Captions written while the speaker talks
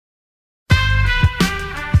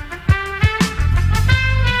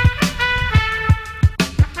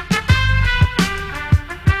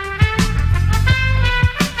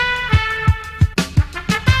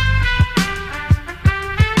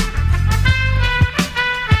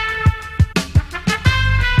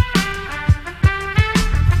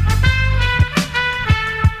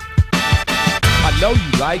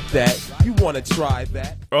like that? You wanna try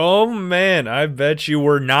that? Oh man, I bet you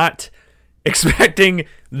were not expecting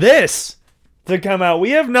this to come out.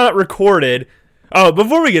 We have not recorded. Oh,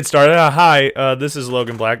 before we get started, hi, this is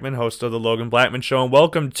Logan Blackman, host of the Logan Blackman Show, and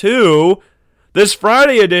welcome to this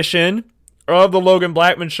Friday edition of the Logan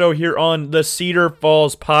Blackman Show here on the Cedar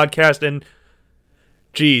Falls podcast. And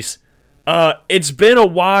geez, it's been a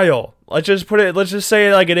while. Let's just say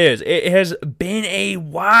it like it is. It has been a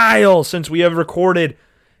while since we have recorded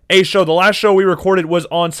a show. The last show we recorded was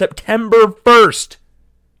on September 1st.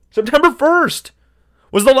 September 1st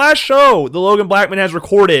was the last show the Logan Blackman has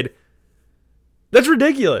recorded. That's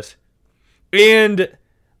ridiculous. And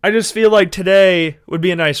I just feel like today would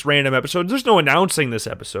be a nice random episode. There's no announcing this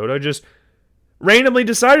episode. I just randomly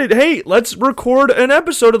decided, hey, let's record an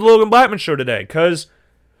episode of the Logan Blackman Show today. Because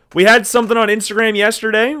we had something on Instagram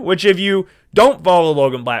yesterday, which if you don't follow the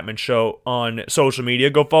Logan Blackman Show on social media,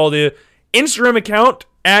 go follow the Instagram account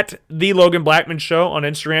at the Logan Blackman Show on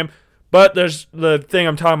Instagram. But there's the thing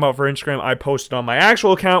I'm talking about for Instagram I posted on my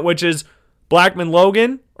actual account, which is Blackman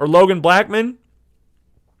Logan or Logan Blackman.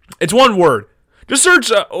 It's one word. Just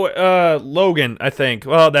search Logan, I think.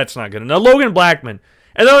 Well, that's not good enough. Logan Blackman.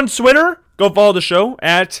 And then on Twitter, go follow the show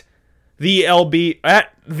at the LB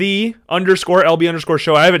 _LB _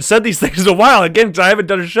 show. I haven't said these things in a while again because I haven't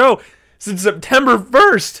done a show since September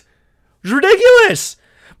 1st. It's ridiculous.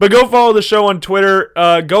 But go follow the show on Twitter.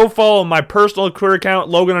 Go follow my personal Twitter account,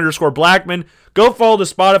 Logan _ Blackman. Go follow the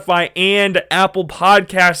Spotify and Apple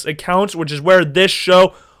Podcasts accounts, which is where this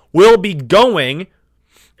show will be going.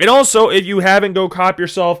 And also, if you haven't, go cop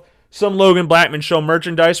yourself some Logan Blackman Show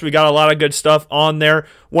merchandise. We got a lot of good stuff on there.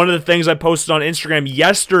 One of the things I posted on Instagram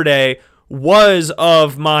yesterday was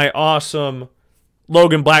of my awesome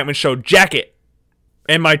Logan Blackman Show jacket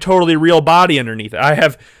and my totally real body underneath it. I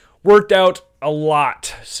have worked out a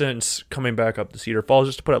lot since coming back up to Cedar Falls,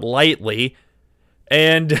 just to put it lightly.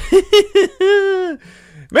 And man,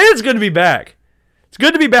 it's good to be back. It's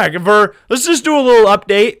good to be back. Let's just do a little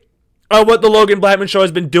update on what the Logan Blackman Show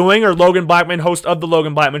has been doing, or Logan Blackman, host of the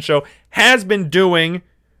Logan Blackman Show, has been doing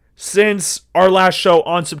since our last show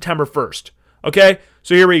on September 1st. Okay,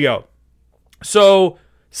 so here we go. So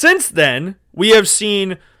since then, we have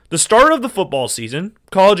seen the start of the football season,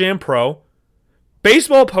 college and pro,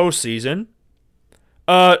 baseball postseason.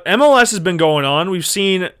 MLS has been going on. We've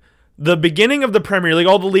seen the beginning of the Premier League,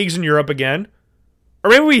 all the leagues in Europe again. Or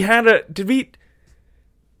maybe we had did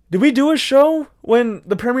we do a show when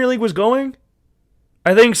the Premier League was going?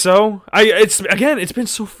 I think so. It's been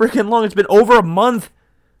so freaking long. It's been over a month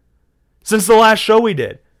since the last show we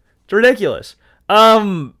did. It's ridiculous.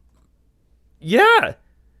 Yeah.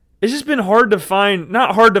 It's just been hard to find,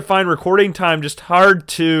 not hard to find recording time, just hard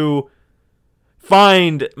to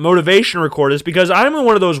find motivation recorders, because I'm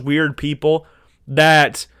one of those weird people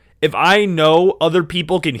that if I know other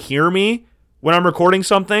people can hear me when I'm recording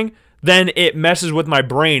something, then it messes with my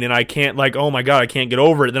brain and I can't, like, oh my God, I can't get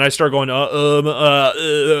over it. Then I start going,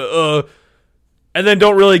 and then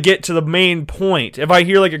don't really get to the main point. If I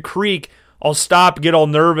hear like a creak, I'll stop, get all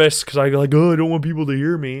nervous because I go like, oh, I don't want people to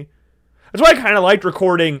hear me. That's why I kind of liked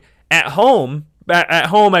recording at home. At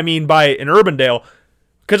home, I mean by in Urbandale,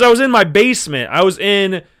 because I was in my basement. I was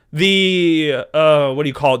in the, what do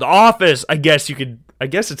you call it? The office, I guess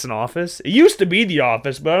it's an office. It used to be the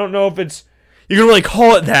office, but I don't know if you can really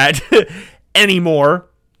call it that anymore.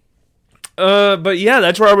 But yeah,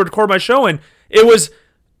 that's where I would record my show. And it was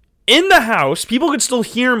in the house. People could still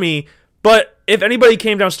hear me, but if anybody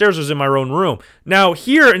came downstairs, it was in my own room. Now,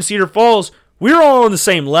 here in Cedar Falls, we're all on the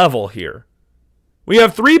same level here. We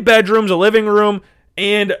have 3 bedrooms, a living room,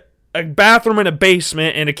 and a bathroom and a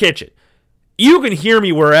basement and a kitchen. You can hear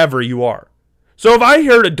me wherever you are. So if I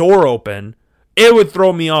heard a door open, it would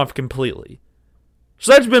throw me off completely.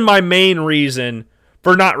 So that's been my main reason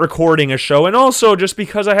for not recording a show, and also just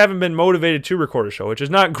because I haven't been motivated to record a show, which is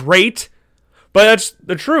not great, but that's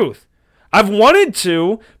the truth. I've wanted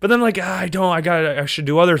to, but then I should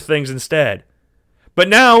do other things instead. But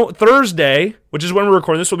now, Thursday, which is when we're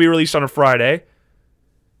recording, this will be released on a Friday,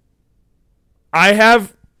 I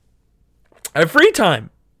have free time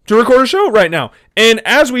to record a show right now. And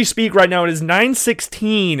as we speak right now, it is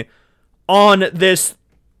 9:16 on this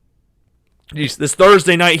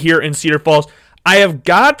Thursday night here in Cedar Falls. I have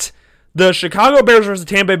got the Chicago Bears versus the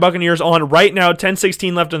Tampa Bay Buccaneers on right now.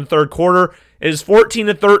 10:16 left in the third quarter. It is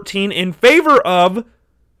 14-13 in favor of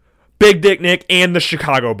Big Dick Nick and the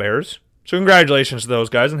Chicago Bears. So congratulations to those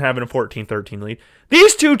guys on having a 14-13 lead.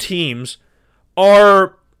 These two teams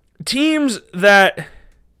are teams that,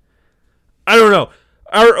 I don't know,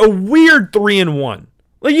 are a weird 3-1.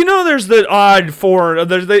 Like, there's the odd four.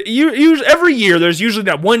 Every year there's usually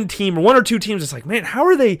that one team or one or two teams that's like, man, how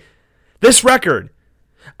are they this record?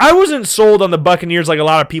 I wasn't sold on the Buccaneers like a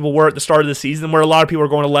lot of people were at the start of the season, where a lot of people were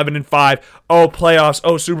going 11-5. Oh, playoffs.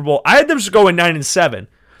 Oh, Super Bowl. I had them just going 9-7.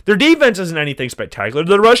 Their defense isn't anything spectacular.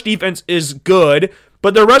 Their rush defense is good,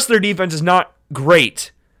 but the rest of their defense is not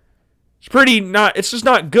great. It's just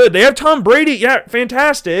not good. They have Tom Brady. Yeah,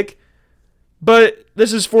 fantastic. But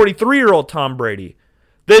this is 43-year-old Tom Brady.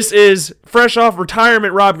 This is fresh off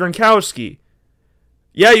retirement Rob Gronkowski.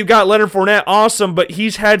 Yeah, you got Leonard Fournette, awesome, but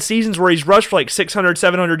he's had seasons where he's rushed for like 600,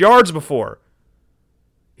 700 yards before.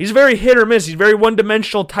 He's very hit or miss. He's very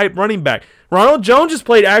one-dimensional type running back. Ronald Jones has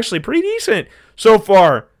played actually pretty decent so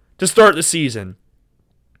far to start the season.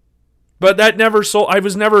 But I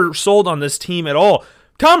was never sold on this team at all.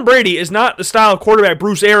 Tom Brady is not the style of quarterback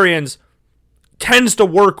Bruce Arians tends to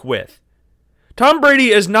work with. Tom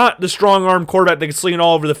Brady is not the strong-arm quarterback that can sling it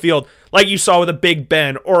all over the field like you saw with a Big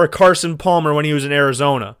Ben or a Carson Palmer when he was in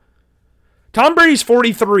Arizona. Tom Brady's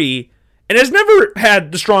 43 and has never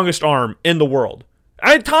had the strongest arm in the world.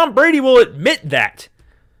 Tom Brady will admit that.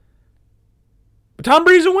 But Tom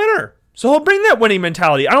Brady's a winner, so he'll bring that winning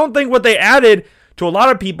mentality. I don't think what they added to a lot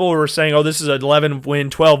of people who were saying, oh, this is an 11-win,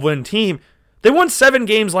 12-win team. They won 7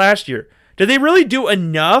 games last year. Did they really do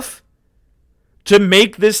enough to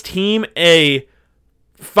make this team a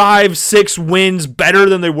 5-6 wins better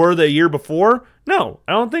than they were the year before? No,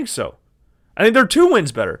 I don't think so. I think they're 2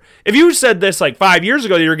 wins better. If you said this like 5 years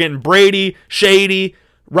ago, you were getting Brady, Shady,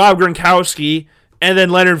 Rob Gronkowski, and then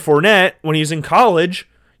Leonard Fournette when he was in college,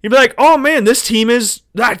 you'd be like, oh man, this team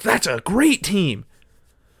that's a great team.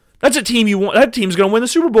 That's a team you want. That team's going to win the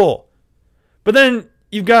Super Bowl. But then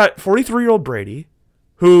you've got 43-year-old Brady,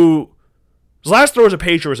 who his last throw as a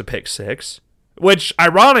Patriot was a pick six, which,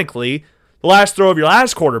 ironically, the last throw of your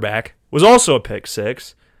last quarterback was also a pick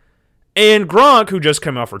six. And Gronk, who just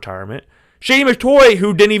came off retirement. Shady McToy,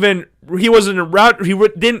 who he wasn't a route, he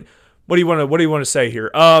didn't, what do you want to say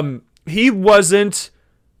here? He wasn't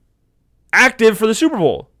active for the Super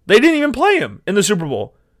Bowl. They didn't even play him in the Super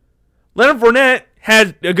Bowl. Leonard Fournette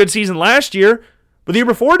had a good season last year, but the year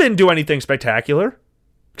before didn't do anything spectacular,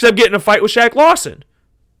 except get in a fight with Shaq Lawson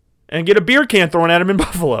and get a beer can thrown at him in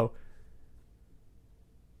Buffalo.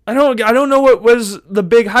 I don't know what was the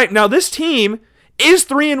big hype. Now, this team is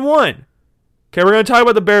 3-1. Okay, we're going to talk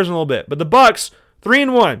about the Bears in a little bit. But the Bucs,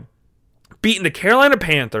 3-1. Beating the Carolina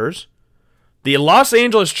Panthers, the Los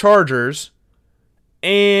Angeles Chargers,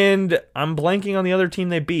 and I'm blanking on the other team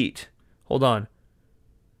they beat. Hold on.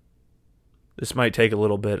 This might take a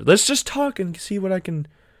little bit. Let's just talk and see what I can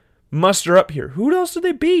muster up here. Who else did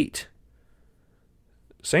they beat?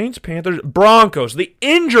 Saints, Panthers, Broncos. The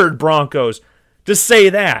injured Broncos. To say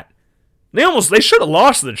that. They should have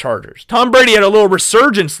lost to the Chargers. Tom Brady had a little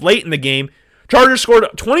resurgence late in the game. Chargers scored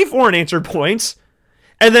 24 unanswered points,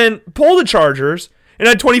 and then pulled the Chargers and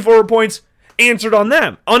had 24 points answered on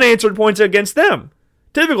them. Unanswered points against them.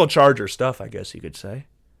 Typical Charger stuff, I guess you could say.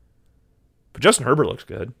 But Justin Herbert looks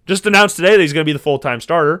good. Just announced today that he's going to be the full-time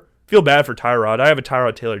starter. Feel bad for Tyrod. I have a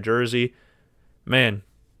Tyrod Taylor jersey. Man,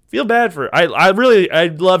 feel bad for... I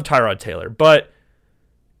love Tyrod Taylor, but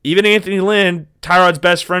even Anthony Lynn, Tyrod's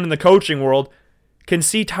best friend in the coaching world, can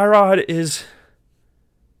see Tyrod is...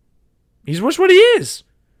 He's just what he is.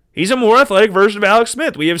 He's a more athletic version of Alex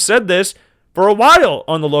Smith. We have said this for a while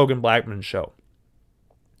on the Logan Blackman Show.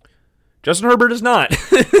 Justin Herbert is not.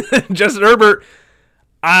 Justin Herbert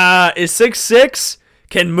is 6'6",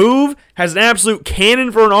 can move, has an absolute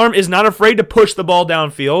cannon for an arm, is not afraid to push the ball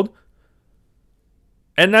downfield.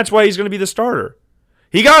 And that's why he's going to be the starter.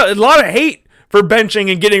 He got a lot of hate for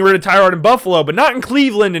benching and getting rid of Tyrod in Buffalo, but not in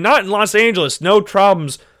Cleveland and not in Los Angeles. No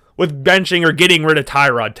problems with benching or getting rid of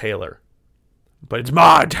Tyrod Taylor. But it's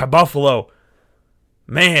Buffalo.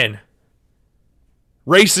 Man.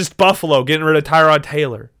 Racist Buffalo getting rid of Tyrod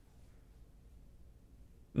Taylor.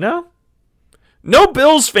 No? No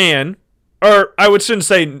Bills fan, or I shouldn't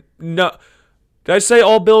say no. Did I say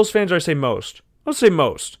all Bills fans or did I say most? I'll say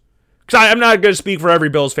most. Because I'm not going to speak for every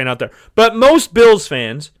Bills fan out there. But most Bills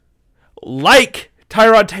fans like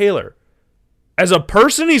Tyrod Taylor. As a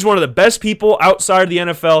person, he's one of the best people outside of the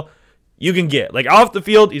NFL you can get. Like, off the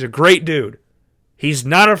field, he's a great dude. He's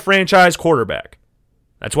not a franchise quarterback.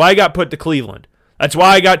 That's why he got put to Cleveland. That's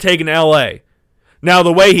why he got taken to L.A. Now,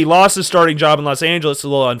 the way he lost his starting job in Los Angeles is a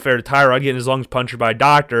little unfair to Tyrod, getting his lungs punctured by a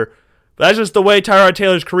doctor. But that's just the way Tyrod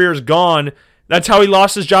Taylor's career is gone. That's how he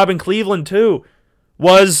lost his job in Cleveland, too.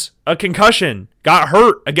 Was a concussion. Got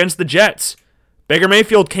hurt against the Jets. Baker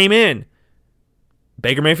Mayfield came in.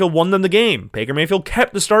 Baker Mayfield won them the game. Baker Mayfield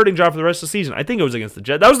kept the starting job for the rest of the season. I think it was against the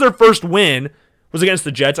Jets. That was their first win. was against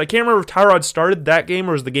the Jets. I can't remember if Tyrod started that game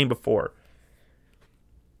or was the game before.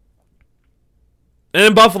 And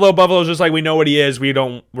then Buffalo's just like, we know what he is.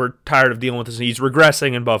 We're tired of dealing with this. He's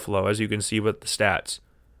regressing in Buffalo, as you can see with the stats.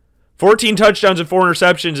 14 touchdowns and 4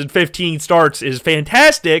 interceptions and 15 starts is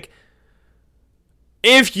fantastic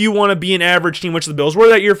if you want to be an average team, which the Bills were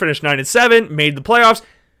that year, finished 9-7, made the playoffs,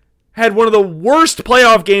 had one of the worst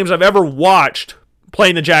playoff games I've ever watched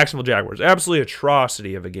playing the Jacksonville Jaguars. Absolutely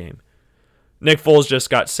atrocity of a game. Nick Foles just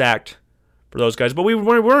got sacked for those guys. But we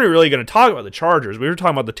weren't really going to talk about the Chargers. We were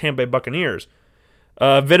talking about the Tampa Bay Buccaneers.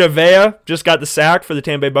 Vita Vea just got the sack for the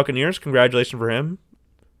Tampa Bay Buccaneers. Congratulations for him.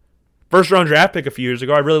 First round draft pick a few years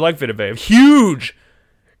ago. I really like Vita Vea. Huge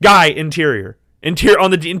guy interior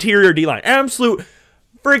on the interior D-line. Absolute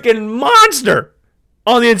freaking monster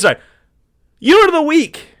on the inside. Unit of the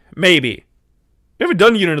week, maybe. We haven't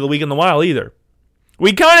done Unit of the Week in a while either.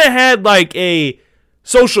 We kind of had like a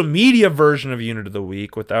social media version of Unit of the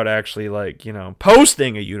Week without actually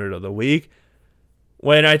posting a Unit of the Week.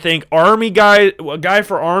 When I think a guy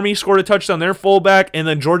for Army scored a touchdown, their fullback, and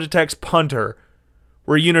then Georgia Tech's punter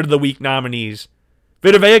were Unit of the Week nominees.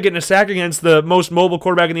 Vita Vea getting a sack against the most mobile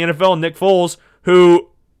quarterback in the NFL, Nick Foles, who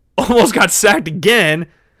almost got sacked again,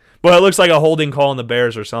 but it looks like a holding call on the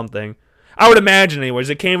Bears or something. I would imagine, anyways.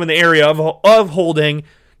 It came in the area of holding.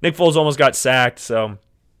 Nick Foles almost got sacked, so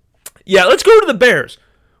yeah, let's go to the Bears.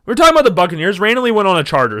 We're talking about the Buccaneers. Randomly went on a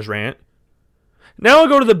Chargers rant. Now I'll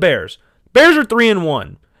go to the Bears. Bears are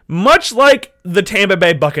 3-1. Much like the Tampa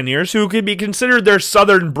Bay Buccaneers, who could be considered their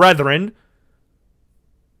southern brethren,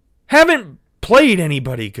 haven't played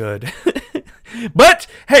anybody good. But,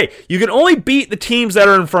 hey, you can only beat the teams that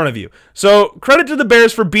are in front of you. So, credit to the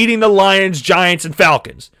Bears for beating the Lions, Giants, and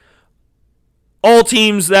Falcons. All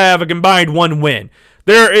teams that have a combined 1 win.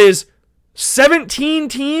 There is 17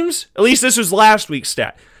 teams, at least this was last week's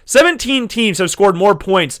stat. 17 teams have scored more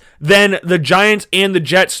points than the Giants and the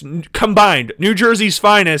Jets combined. New Jersey's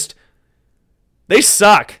finest. They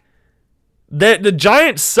suck. The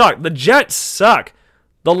Giants suck. The Jets suck.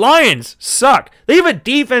 The Lions suck. They have a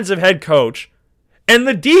defensive head coach, and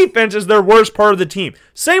the defense is their worst part of the team.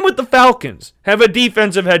 Same with the Falcons. Have a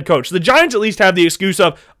defensive head coach. The Giants at least have the excuse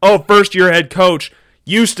of, first-year head coach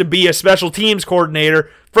used to be a special teams coordinator.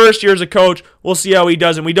 First year as a coach, we'll see how he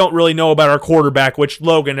does, and we don't really know about our quarterback, which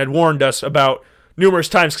Logan had warned us about numerous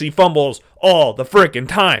times because he fumbles all the frickin'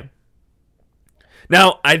 time.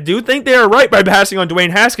 Now, I do think they are right by passing on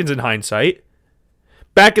Dwayne Haskins in hindsight.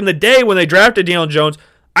 Back in the day when they drafted Daniel Jones,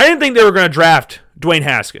 I didn't think they were going to draft Dwayne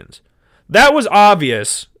Haskins. That was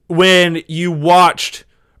obvious when you watched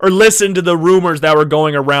or listened to the rumors that were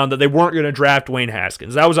going around that they weren't going to draft Dwayne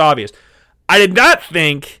Haskins. That was obvious. I did not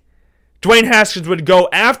think Dwayne Haskins would go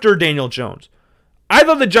after Daniel Jones. I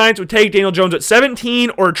thought the Giants would take Daniel Jones at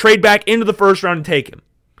 17 or trade back into the first round and take him.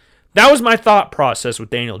 That was my thought process with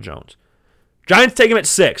Daniel Jones. Giants take him at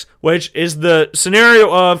 6, which is the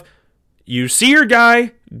scenario of you see your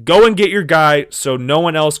guy, go and get your guy so no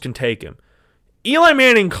one else can take him. Eli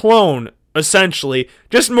Manning clone, essentially,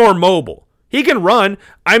 just more mobile. He can run.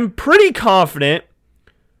 I'm pretty confident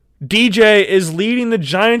DJ is leading the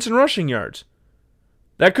Giants in rushing yards.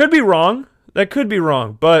 That could be wrong.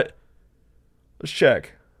 But let's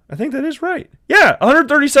check. I think that is right. Yeah,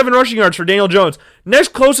 137 rushing yards for Daniel Jones.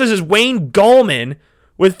 Next closest is Wayne Gallman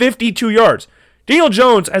with 52 yards. Daniel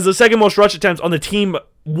Jones has the second most rush attempts on the team,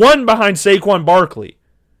 one behind Saquon Barkley.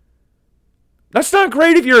 That's not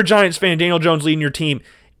great if you're a Giants fan, Daniel Jones leading your team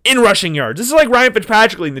in rushing yards. This is like Ryan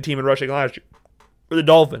Fitzpatrick leading the team in rushing last year for the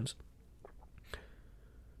Dolphins.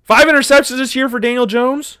 5 interceptions this year for Daniel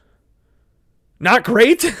Jones. Not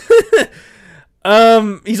great. He's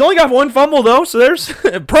only got 1 fumble, though, so there's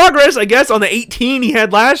progress, I guess, on the 18 he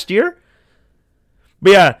had last year.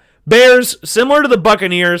 But yeah, Bears, similar to the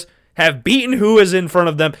Buccaneers, have beaten who is in front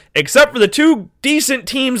of them, except for the 2 decent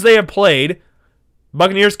teams they have played.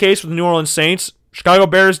 Buccaneers case with the New Orleans Saints, Chicago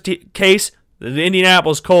Bears case, the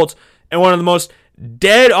Indianapolis Colts, and one of the most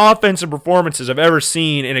dead offensive performances I've ever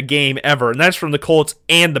seen in a game ever, and that's from the Colts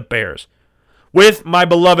and the Bears. With my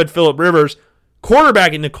beloved Phillip Rivers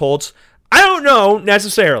quarterbacking the Colts, I don't know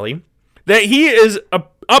necessarily that he is an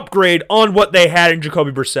upgrade on what they had in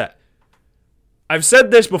Jacoby Brissett. I've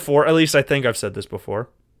said this before, at least I think I've said this before.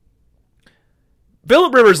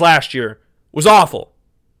 Phillip Rivers last year was awful.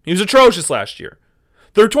 He was atrocious last year.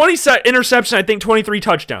 There were 20 interceptions, I think 23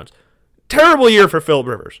 touchdowns. Terrible year for Phillip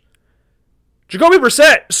Rivers. Jacoby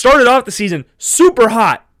Brissett started off the season super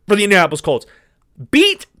hot for the Indianapolis Colts.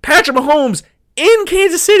 Beat Patrick Mahomes in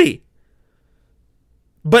Kansas City.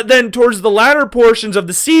 But then towards the latter portions of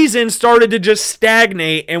the season started to just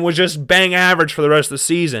stagnate and was just bang average for the rest of the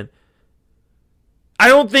season. I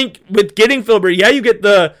don't think with getting Philip Rivers, yeah, you get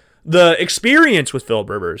the experience with Philip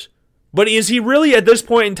Rivers, but is he really at this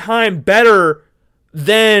point in time better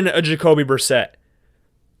than a Jacoby Brissett?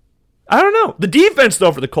 I don't know. The defense,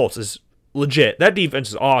 though, for the Colts is legit. That defense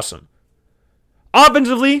is awesome.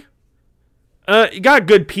 Offensively, you got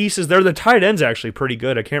good pieces there. The tight end's actually pretty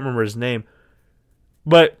good. I can't remember his name.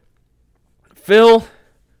 But Phil,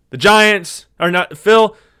 the Giants, or not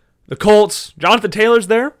Phil, the Colts, Jonathan Taylor's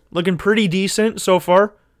there, looking pretty decent so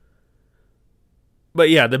far. But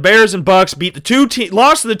yeah, the Bears and Bucks beat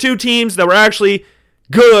lost to the two teams that were actually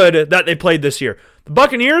good that they played this year. The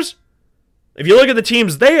Buccaneers, if you look at the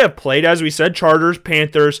teams they have played, as we said, Chargers,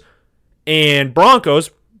 Panthers, and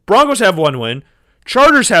Broncos. Broncos have 1 win.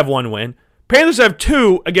 Chargers have 1 win. Panthers have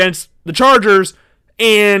 2 against the Chargers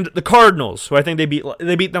and the Cardinals, who I think they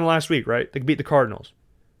beat them last week, right? They beat the Cardinals.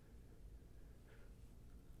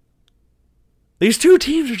 These two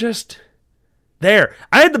teams are just there.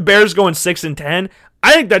 I had the Bears going 6-10.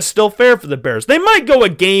 I think that's still fair for the Bears. They might go a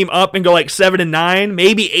game up and go like 7-9,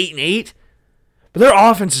 maybe 8-8, but their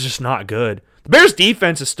offense is just not good. The Bears'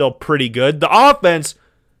 defense is still pretty good. The offense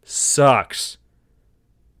sucks.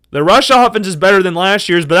 The rush offense is better than last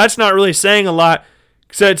year's, but that's not really saying a lot.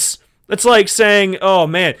 Because it's like saying, oh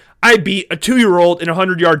man, I beat a 2-year-old in a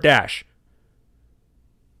 100-yard dash.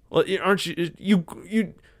 Well, aren't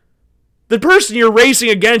you the person you're racing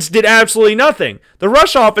against did absolutely nothing. The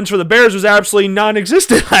rush offense for the Bears was absolutely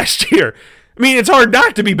non-existent last year. I mean, it's hard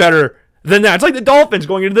not to be better than that. It's like the Dolphins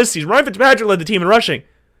going into this season. Ryan Fitzpatrick led the team in rushing.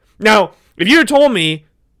 Now, if you had told me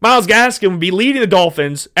Myles Gaskin would be leading the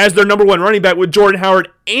Dolphins as their number 1 running back with Jordan Howard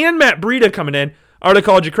and Matt Breida coming in, I would have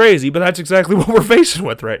called you crazy, but that's exactly what we're facing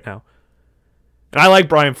with right now. And I like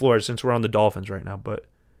Brian Flores since we're on the Dolphins right now, but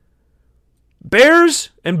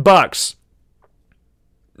Bears and Bucks,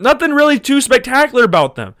 nothing really too spectacular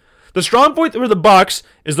about them. The strong point for the Bucks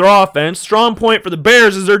is their offense. Strong point for the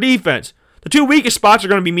Bears is their defense. The two weakest spots are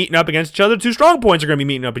going to be meeting up against each other. The two strong points are going to be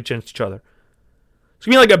meeting up against each other. It's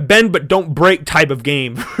going to be like a bend but don't break type of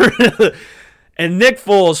game. And Nick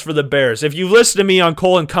Foles for the Bears. If you've listened to me on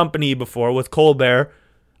Cole and Company before with Colbert,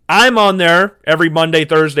 I'm on there every Monday,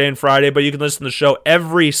 Thursday, and Friday, but you can listen to the show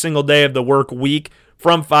every single day of the work week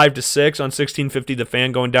from 5 to 6 on 1650 The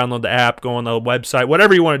Fan. Go and download the app, go on the website,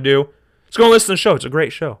 whatever you want to do. Just go and listen to the show. It's a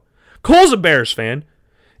great show. Cole's a Bears fan,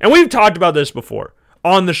 and we've talked about this before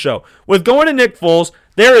on the show. With going to Nick Foles,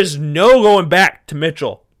 there is no going back to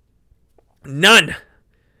Mitchell. None.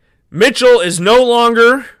 Mitchell is no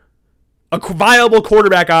longer a viable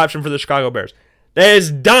quarterback option for the Chicago Bears. That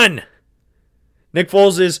is done. Nick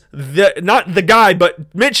Foles is not the guy,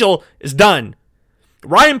 but Mitchell is done.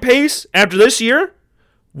 Ryan Pace, after this year,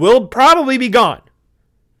 will probably be gone.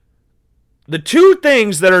 The two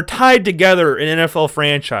things that are tied together in NFL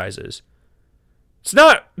franchises, it's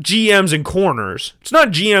not GMs and corners. It's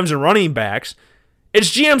not GMs and running backs.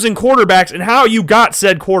 It's GMs and quarterbacks and how you got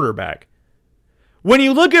said quarterback. When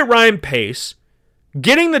you look at Ryan Pace,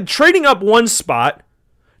 trading up one spot,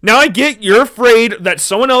 now I get you're afraid that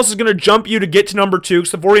someone else is going to jump you to get to number 2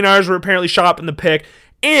 because the 49ers were apparently shopping the pick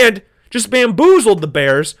and just bamboozled the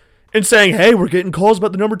Bears and saying, hey, we're getting calls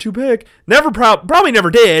about the number 2 pick. Probably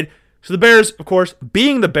never did. So the Bears, of course,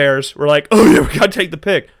 being the Bears, were like, oh yeah, we got to take the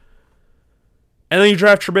pick. And then you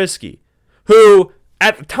draft Trubisky, who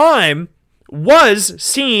at the time was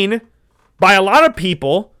seen by a lot of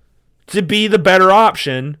people to be the better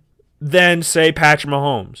option than, say, Patrick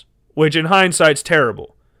Mahomes, which in hindsight's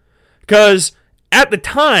terrible. Because at the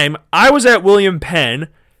time, I was at William Penn.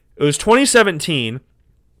 It was 2017.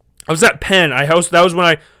 I was at Penn. That was when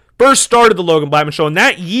I first started the Logan Blackman Show, and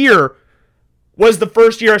that year was the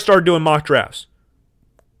first year I started doing mock drafts.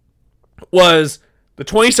 Was the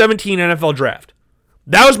 2017 NFL Draft.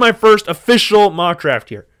 That was my first official mock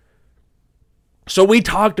draft year. So we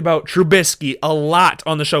talked about Trubisky a lot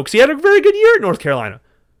on the show because he had a very good year at North Carolina.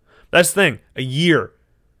 That's the thing, a year.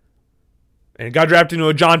 And it got drafted into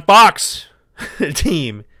a John Fox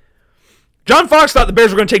team. John Fox thought the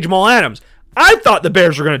Bears were going to take Jamal Adams. I thought the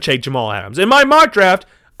Bears were going to take Jamal Adams. In my mock draft,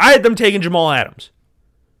 I had them taking Jamal Adams.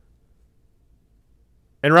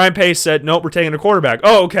 And Ryan Pace said, nope, we're taking a quarterback.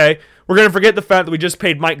 Oh, okay. We're going to forget the fact that we just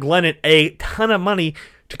paid Mike Glennon a ton of money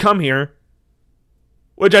to come here.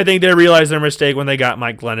 Which I think they realized their mistake when they got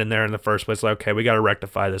Mike Glennon there in the first place. Like, okay, we got to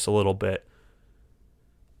rectify this a little bit.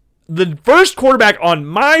 The first quarterback on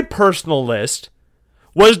my personal list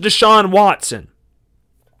was Deshaun Watson.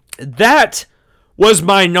 That was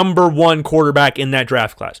my number 1 quarterback in that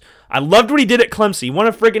draft class. I loved what he did at Clemson. He won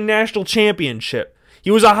a friggin' national championship.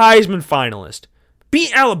 He was a Heisman finalist.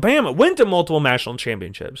 Beat Alabama. Went to multiple national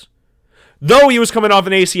championships. Though he was coming off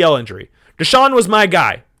an ACL injury. Deshaun was my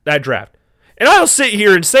guy, that draft. And I'll sit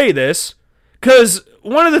here and say this because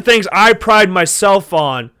one of the things I pride myself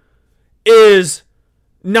on is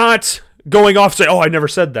not going off and say, I never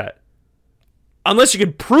said that. Unless you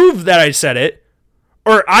can prove that I said it,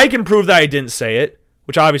 or I can prove that I didn't say it,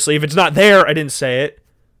 which obviously, if it's not there, I didn't say it.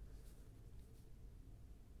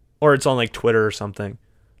 Or it's on like Twitter or something.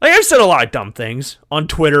 Like, I've said a lot of dumb things on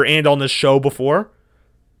Twitter and on this show before.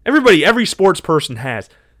 Every sports person has.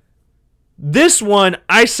 This one,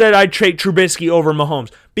 I said I'd take Trubisky over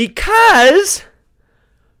Mahomes because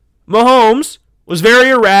Mahomes was very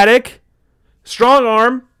erratic, strong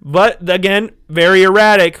arm, but again, very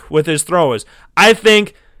erratic with his throws. I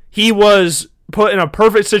think he was put in a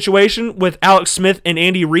perfect situation with Alex Smith and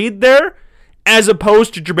Andy Reid there, as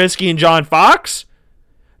opposed to Trubisky and John Fox.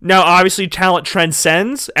 Now, obviously, talent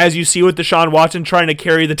transcends, as you see with Deshaun Watson trying to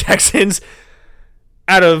carry the Texans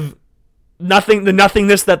out of the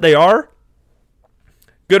nothingness that they are.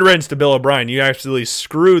 Good riddance to Bill O'Brien. You actually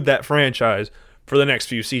screwed that franchise for the next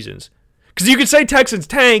few seasons. Because you could say Texans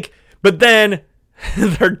tank, but then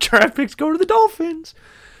their draft picks go to the Dolphins.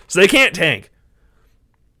 So they can't tank.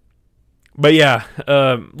 But yeah,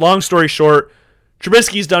 long story short,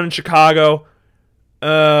 Trubisky's done in Chicago.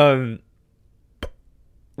 Where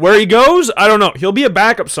he goes, I don't know. He'll be a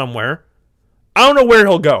backup somewhere. I don't know where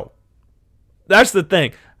he'll go. That's the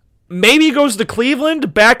thing. Maybe he goes to Cleveland to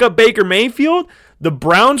back up Baker Mayfield. The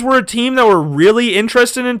Browns were a team that were really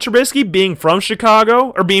interested in Trubisky being from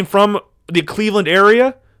Chicago or being from the Cleveland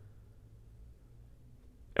area.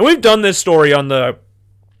 And we've done this story on the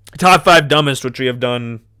top 5 dumbest, which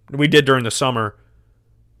we did during the summer,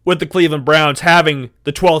 with the Cleveland Browns having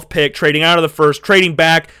the 12th pick, trading out of the first, trading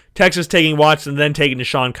back, Texas taking Watson, then taking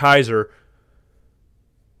DeShone Kizer.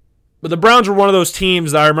 But the Browns were one of those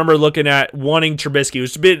teams that I remember looking at wanting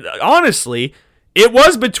Trubisky. Honestly, it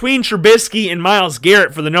was between Trubisky and Myles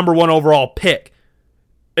Garrett for the number 1 overall pick,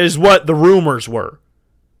 is what the rumors were.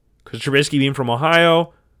 Because Trubisky being from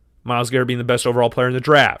Ohio, Myles Garrett being the best overall player in the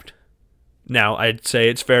draft. Now, I'd say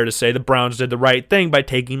it's fair to say the Browns did the right thing by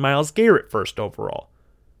taking Myles Garrett first overall.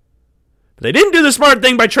 But they didn't do the smart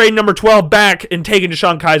thing by trading number 12 back and taking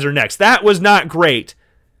DeShone Kizer next. That was not great.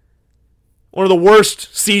 One of the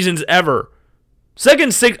worst seasons ever. Second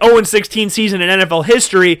 0-16 season in NFL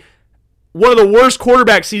history. One of the worst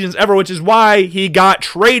quarterback seasons ever, which is why he got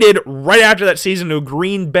traded right after that season to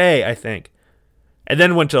Green Bay, I think. And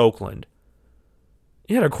then went to Oakland.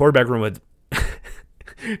 He had a quarterback room with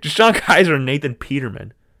DeShone Kizer and Nathan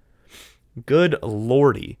Peterman. Good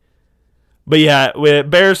lordy. But yeah, with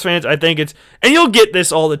Bears fans, I think it's... And you'll get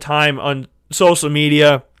this all the time on social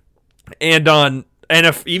media and on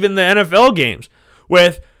even the NFL games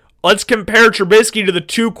with... Let's compare Trubisky to the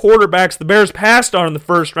 2 quarterbacks the Bears passed on in the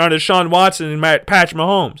first round, Deshaun Watson and Patrick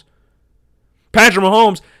Mahomes. Patrick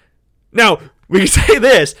Mahomes. Now, we can say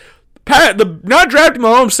this. Not drafting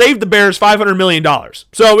Mahomes saved the Bears $500 million.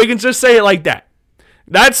 So we can just say it like that.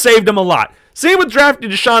 That saved them a lot. Same with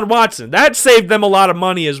drafting Deshaun Watson. That saved them a lot of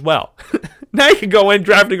money as well. Now you can go in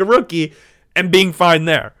drafting a rookie and being fine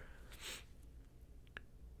there.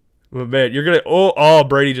 But man, you're going to...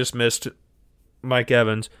 Brady just missed Mike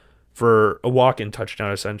Evans for a walk-in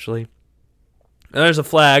touchdown, essentially. And there's a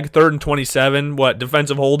flag, 3rd and 27.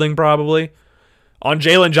 Defensive holding, probably. On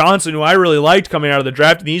Jalen Johnson, who I really liked coming out of the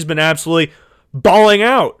draft, and he's been absolutely balling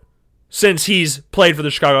out since he's played for the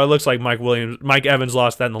Chicago. It looks like Mike Evans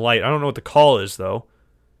lost that in the light. I don't know what the call is, though.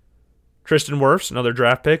 Tristan Wirfs, another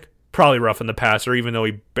draft pick. Probably roughing the passer, even though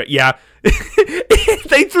yeah.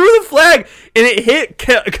 They threw the flag, and it hit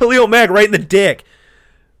Khalil Mack right in the dick.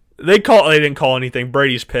 They didn't call anything.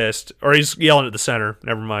 Brady's pissed. Or he's yelling at the center.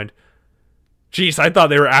 Never mind. Jeez, I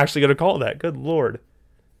thought they were actually going to call that. Good Lord.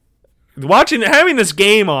 Having this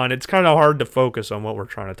game on, it's kind of hard to focus on what we're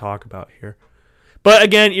trying to talk about here. But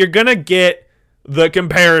again, you're going to get the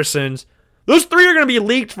comparisons. Those 3 are going to be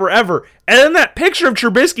leaked forever. And then that picture of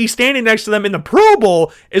Trubisky standing next to them in the Pro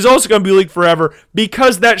Bowl is also going to be leaked forever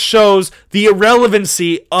because that shows the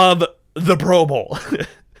irrelevancy of the Pro Bowl.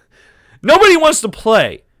 Nobody wants to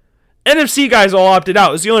play. NFC guys all opted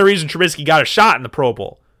out. It's the only reason Trubisky got a shot in the Pro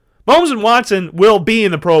Bowl. Mahomes and Watson will be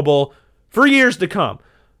in the Pro Bowl for years to come.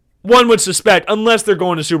 One would suspect, unless they're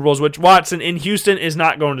going to Super Bowls, which Watson in Houston is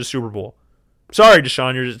not going to Super Bowl. Sorry,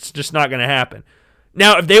 Deshaun, it's just not going to happen.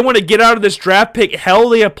 Now, if they want to get out of this draft pick hell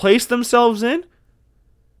they have placed themselves in,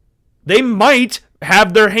 they might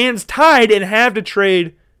have their hands tied and have to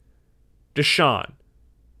trade Deshaun.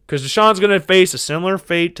 Because Deshaun's going to face a similar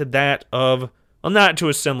fate to that of... Well, not to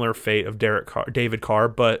a similar fate of David Carr,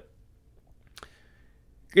 but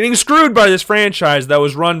getting screwed by this franchise that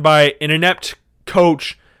was run by an inept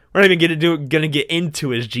coach We're not even going to get into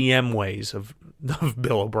his GM ways of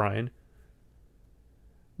Bill O'Brien.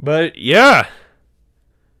 But yeah,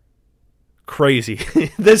 crazy.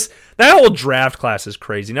 That whole draft class is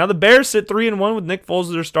crazy. Now the Bears sit 3-1 with Nick Foles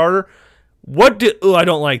as their starter. I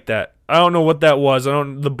don't like that. I don't know what that was.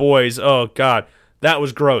 The boys. Oh God, that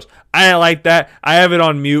was gross. I didn't like that. I have it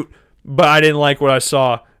on mute, but I didn't like what I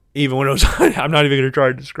saw even when it was. I'm not even going to try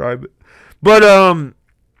to describe it. But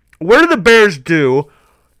what do the Bears do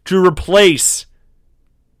to replace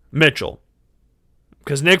Mitchell?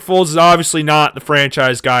 Because Nick Foles is obviously not the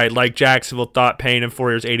franchise guy like Jacksonville thought, paying him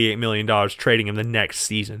 4 years, $88 million, trading him the next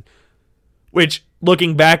season. Which,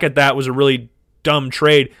 looking back at that, was a really dumb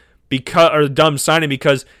trade dumb signing,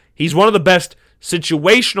 because he's one of the best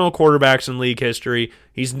situational quarterbacks in league history.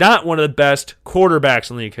 He's not one of the best quarterbacks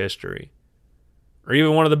in league history, or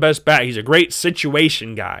even one of the best He's a great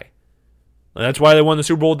situation guy. And that's why they won the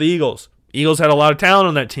Super Bowl with the Eagles. Eagles had a lot of talent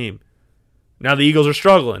on that team. Now the Eagles are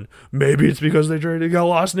struggling. Maybe it's because they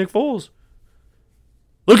lost Nick Foles.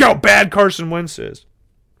 Look how bad Carson Wentz is.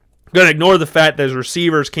 Gonna ignore the fact that his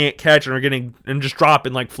receivers can't catch and are just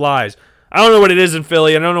dropping like flies. I don't know what it is in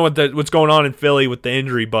Philly. I don't know what's going on in Philly with the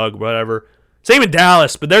injury bug, whatever. Same in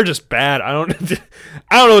Dallas, but they're just bad. I don't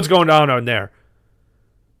know what's going on there.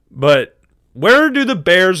 But where do the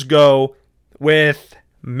Bears go with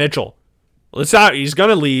Mitchell? He's going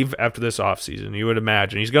to leave after this offseason, you would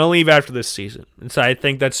imagine. He's going to leave after this season. And so I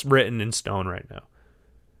think that's written in stone right now.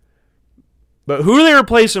 But who do they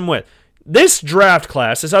replace him with? This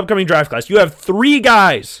upcoming draft class, you have 3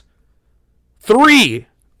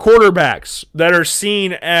 quarterbacks that are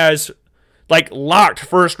seen as like locked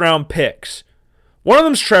first-round picks. One of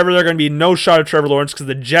them's Trevor. They're going to be no shot at Trevor Lawrence because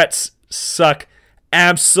the Jets suck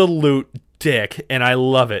absolute dick, and I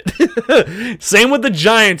love it. Same with the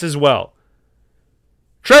Giants as well.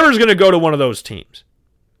 Trevor's going to go to one of those teams.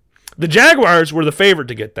 The Jaguars were the favorite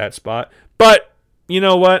to get that spot, but you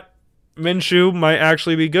know what? Minshew might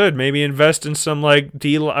actually be good. Maybe invest in some like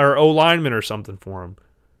D or O lineman or something for him.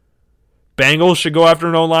 Bengals should go after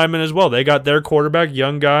an O lineman as well. They got their quarterback,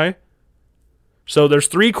 young guy. So there's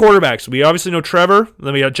 3 quarterbacks. We obviously know Trevor.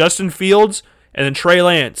 Then we got Justin Fields and then Trey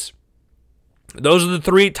Lance. Those are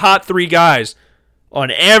the top 3 guys on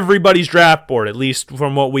everybody's draft board, at least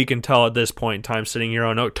from what we can tell at this point in time, sitting here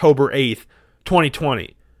on October 8th,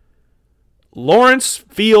 2020. Lawrence,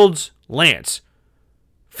 Fields, Lance.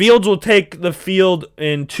 Fields will take the field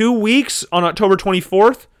in 2 weeks on October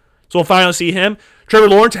 24th, so we'll finally see him. Trevor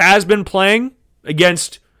Lawrence has been playing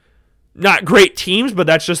against not great teams, but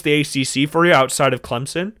that's just the ACC for you outside of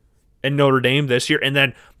Clemson and Notre Dame this year. And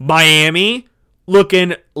then Miami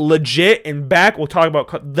looking legit and back. We'll talk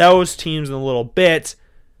about those teams in a little bit.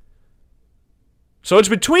 So it's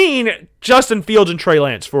between Justin Fields and Trey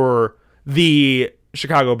Lance for the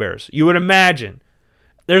Chicago Bears. You would imagine.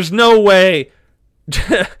 There's no way.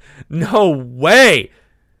 No way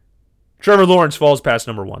Trevor Lawrence falls past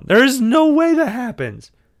number 1. There is no way that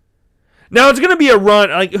happens. Now it's going to be a run.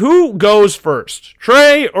 Like, who goes first?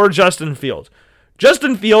 Trey or Justin Fields?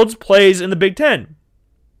 Justin Fields plays in the Big Ten.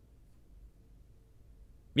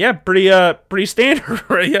 Yeah, pretty standard,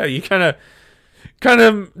 right? Yeah, you kind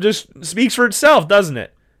of just speaks for itself, doesn't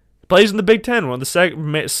it? Plays in the Big Ten, one of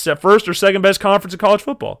the first or second best conference in college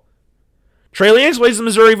football. Trey Lance plays in the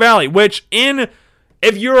Missouri Valley, which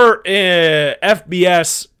if you're a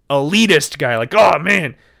FBS elitist guy, like, oh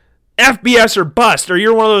man, FBS or bust, or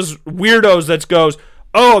you're one of those weirdos that goes,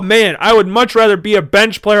 oh man, I would much rather be a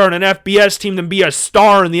bench player on an FBS team than be a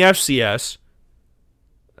star in the FCS.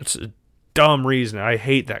 That's a dumb reason. I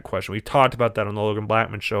hate that question. We talked about that on the Logan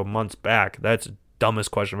Blackman Show months back. That's the dumbest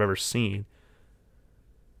question I've ever seen.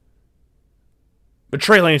 But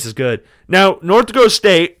Trey Lance is good. Now, North Dakota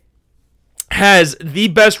State has the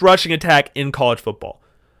best rushing attack in college football.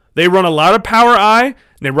 They run a lot of power I, and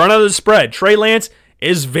they run out of the spread. Trey Lance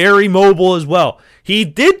is very mobile as well. He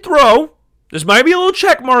did throw, this might be a little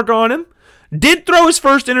check mark on him, did throw his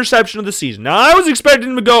first interception of the season. Now, I was expecting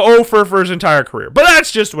him to go 0 for his entire career, but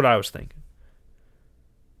that's just what I was thinking.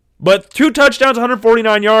 But 2 touchdowns,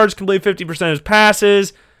 149 yards, completed 50% of his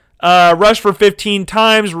passes, rushed for 15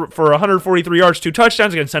 times for 143 yards, 2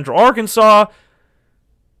 touchdowns against Central Arkansas.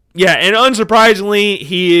 Yeah, and unsurprisingly,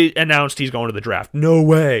 he announced he's going to the draft. No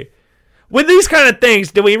way. With these kind of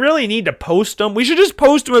things, do we really need to post them? We should just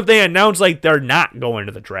post them if they announce like they're not going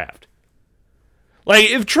to the draft. Like,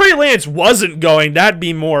 if Trey Lance wasn't going, that'd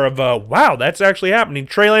be more of a, wow, that's actually happening.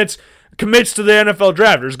 Trey Lance commits to the NFL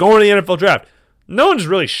draft or is going to the NFL draft. No one's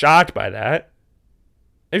really shocked by that.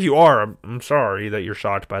 If you are, I'm sorry that you're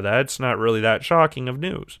shocked by that. It's not really that shocking of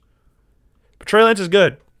news. But Trey Lance is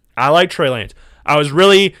good. I like Trey Lance. I was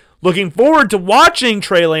really looking forward to watching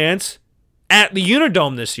Trey Lance at the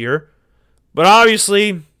Unidome this year. But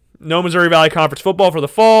obviously, no Missouri Valley Conference football for the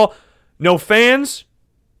fall. No fans.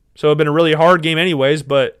 So it's been a really hard game anyways.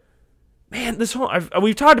 But, man,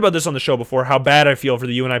 we've talked about this on the show before, how bad I feel for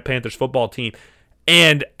the UNI Panthers football team.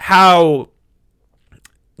 And how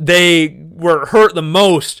they were hurt the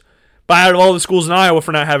most by out of all the schools in Iowa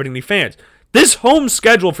for not having any fans. This home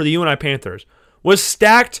schedule for the UNI Panthers was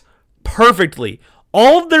stacked perfectly.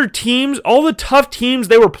 All of their teams, all the tough teams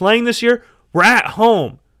they were playing this year were at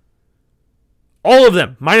home. All of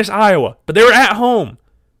them, minus Iowa, but they were at home.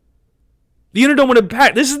 The Unidome would have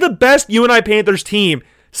packed. This is the best UNI Panthers team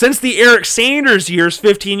since the Eric Sanders years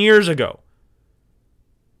 15 years ago.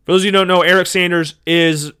 For those of you who don't know, Eric Sanders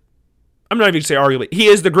is, I'm not even going to say arguably, he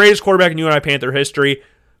is the greatest quarterback in UNI Panther history.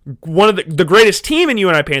 One of the greatest team in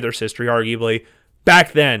UNI Panthers history, arguably,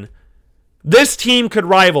 back then. This team could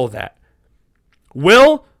rival that.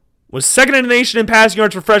 Will was second in the nation in passing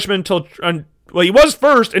yards for freshmen he was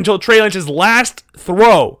first until Trey Lance's last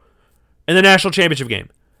throw in the national championship game.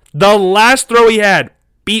 The last throw he had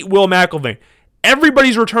beat Will McElvain.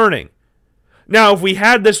 Everybody's returning. Now, if we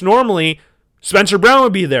had this normally, Spencer Brown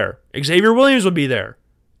would be there. Xavier Williams would be there.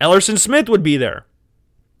 Ellerson Smith would be there.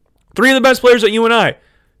 Three of the best players at UNI.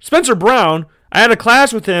 Spencer Brown, I had a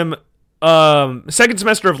class with him second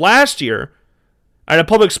semester of last year. I had a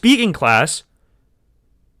public speaking class.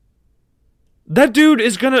 That dude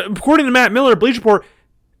is going to, according to Matt Miller, Bleacher Report,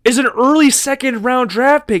 is an early second round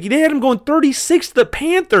draft pick. They had him going 36th to the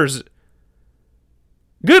Panthers.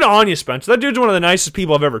 Good on you, Spencer. That dude's one of the nicest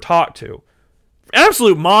people I've ever talked to.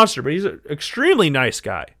 Absolute monster, but he's an extremely nice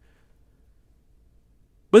guy.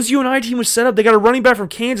 But this UNI team was set up. They got a running back from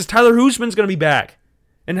Kansas. Tyler Hoosman's going to be back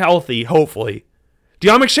and healthy, hopefully.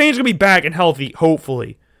 Deion McShane's going to be back and healthy,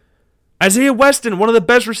 hopefully. Isaiah Weston, one of the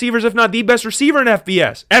best receivers, if not the best receiver in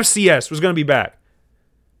FCS, was going to be back.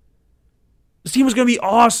 This team was going to be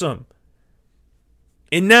awesome.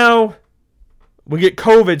 And now we get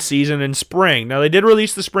COVID season in spring. Now, they did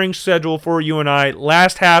release the spring schedule for UNI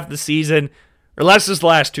last half of the season, or less just the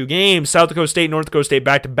last two games. South Dakota State, North Dakota State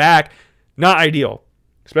back-to-back. Not ideal,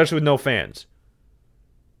 especially with no fans.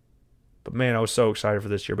 But, man, I was so excited for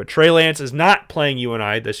this year. But Trey Lance is not playing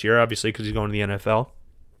UNI this year, obviously, because he's going to the NFL.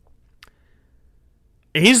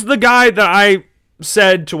 He's the guy that I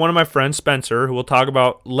said to one of my friends, Spencer, who we'll talk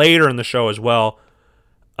about later in the show as well,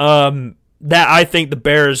 that I think the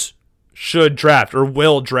Bears should draft or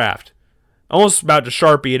will draft. Almost about to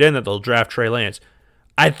Sharpie it in that they'll draft Trey Lance.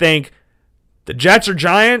 I think the Jets or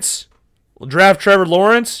Giants will draft Trevor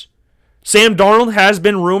Lawrence. Sam Darnold has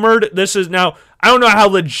been rumored. This is now, I don't know how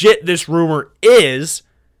legit this rumor is,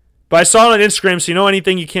 but I saw it on Instagram, so you know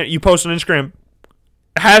anything you post on Instagram,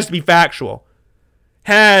 it has to be factual.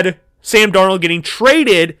 Had Sam Darnold getting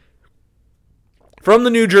traded from the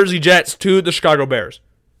New Jersey Jets to the Chicago Bears,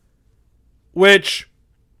 which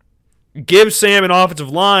gives Sam an offensive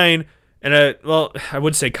line and I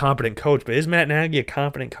would say competent coach, but is Matt Nagy a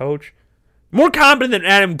competent coach? More competent than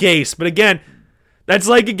Adam Gase, but again, that's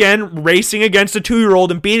like, racing against a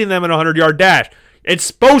 2-year-old and beating them in a 100-yard dash. It's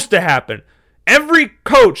supposed to happen. Every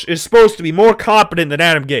coach is supposed to be more competent than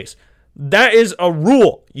Adam Gase. That is a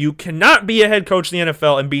rule. You cannot be a head coach in the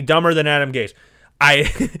NFL and be dumber than Adam Gase.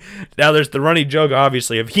 Now there's the running joke,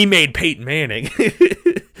 obviously, of he made Peyton Manning.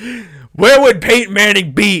 Where would Peyton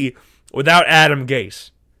Manning be without Adam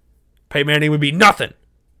Gase? Peyton Manning would be nothing.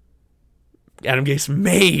 Adam Gase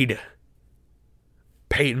made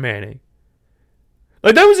Peyton Manning.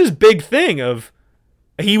 Like, that was his big thing of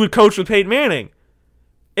he would coach with Peyton Manning.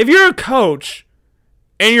 If you're a coach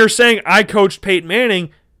and you're saying, I coached Peyton Manning,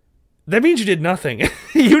 that means you did nothing.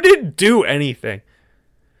 You didn't do anything.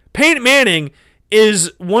 Peyton Manning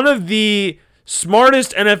is one of the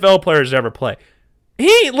smartest NFL players to ever play.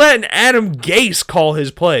 He ain't letting Adam Gase call his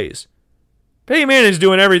plays. Peyton Manning is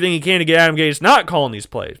doing everything he can to get Adam Gase not calling these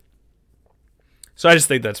plays. So I just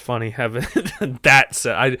think that's funny having that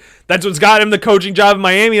said. That's what's got him the coaching job in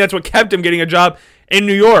Miami. That's what kept him getting a job in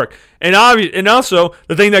New York. And also,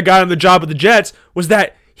 the thing that got him the job with the Jets was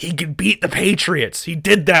that he could beat the Patriots. He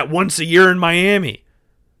did that once a year in Miami.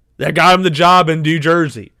 That got him the job in New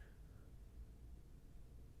Jersey.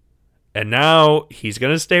 And now he's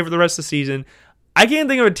going to stay for the rest of the season. I can't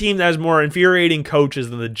think of a team that has more infuriating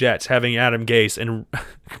coaches than the Jets, having Adam Gase and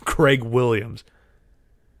Craig Williams.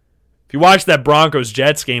 If you watched that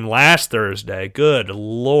Broncos-Jets game last Thursday, good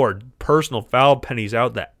Lord, personal foul pennies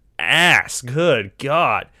out the ass. Good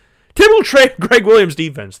God. Typical Craig Williams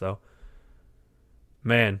defense, though.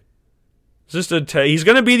 Man, He's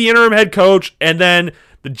going to be the interim head coach, and then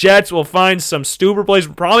the Jets will find some stupid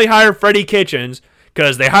replacement. Probably hire Freddie Kitchens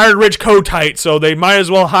because they hired Rich Kotite, so they might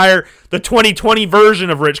as well hire the 2020 version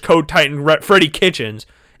of Rich Kotite and Freddie Kitchens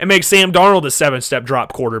and make Sam Darnold a 7-step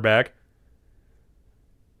drop quarterback.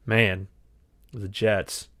 Man, the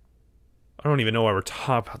Jets. I don't even know why we're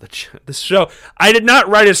talking about this show. I did not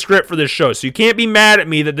write a script for this show, so you can't be mad at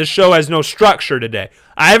me that this show has no structure today.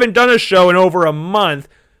 I haven't done a show in over a month,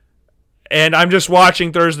 and I'm just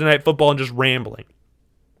watching Thursday Night Football and just rambling.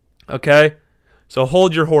 Okay? So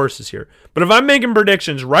hold your horses here. But if I'm making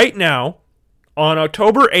predictions right now, on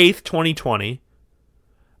October 8th, 2020,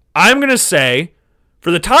 I'm going to say, for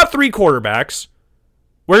the top 3 quarterbacks,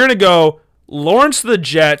 we're going to go Lawrence to the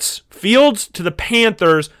Jets, Fields to the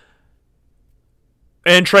Panthers,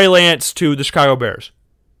 and Trey Lance to the Chicago Bears.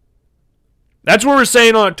 That's what we're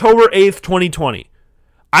saying on October 8th, 2020.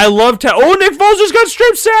 I love Nick Foles just got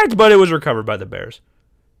strip sacked, but it was recovered by the Bears.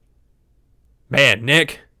 Man,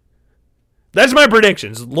 Nick. That's my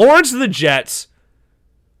predictions. Lawrence to the Jets,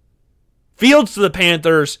 Fields to the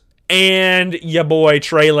Panthers, and your boy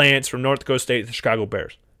Trey Lance from North Dakota State to the Chicago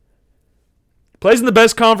Bears. Plays in the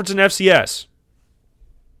best conference in FCS.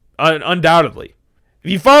 Undoubtedly. If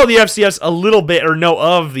you follow the FCS a little bit or know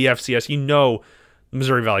of the FCS, you know the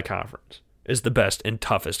Missouri Valley Conference is the best and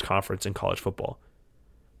toughest conference in college football.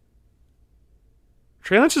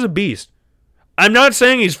 Trey Lance is a beast. I'm not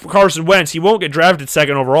saying he's Carson Wentz. He won't get drafted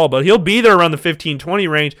second overall, but he'll be there around the 15-20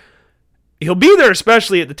 range. He'll be there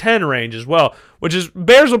especially at the 10 range as well, which is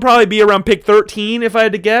Bears will probably be around pick 13 if I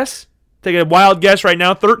had to guess. Take a wild guess right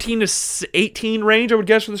now. 13 to 18 range, I would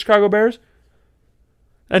guess, for the Chicago Bears.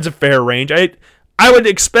 That's a fair range. I would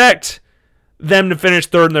expect them to finish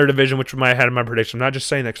third in their division, which I had in my prediction. I'm not just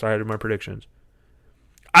saying that because I had in my predictions.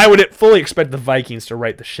 I would fully expect the Vikings to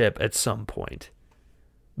right the ship at some point.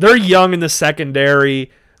 They're young in the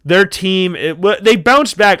secondary. Their team, they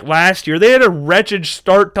bounced back last year. They had a wretched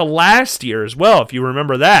start to last year as well, if you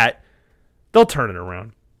remember that. They'll turn it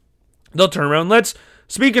around.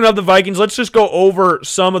 Speaking of the Vikings, let's just go over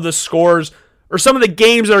some of the scores or some of the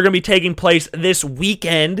games that are going to be taking place this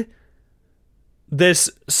weekend. This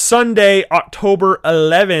Sunday, October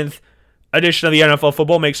 11th edition of the NFL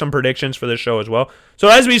Football. Make some predictions for this show as well. So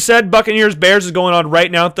as we said, Buccaneers-Bears is going on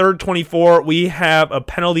right now. 3rd-24, we have a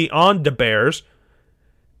penalty on the Bears.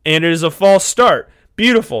 And it is a false start.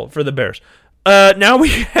 Beautiful for the Bears. Now we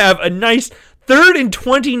have a nice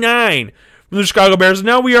 3rd-29 from the Chicago Bears.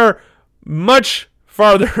 Now we are much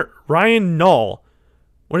farther. Ryan Null.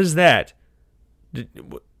 What is that?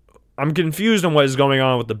 I'm confused on what is going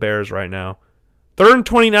on with the Bears right now.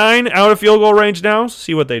 3rd-29, out of field goal range now.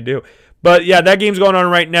 See what they do. But yeah, that game's going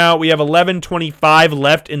on right now. We have 11:25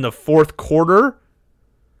 left in the 4th quarter.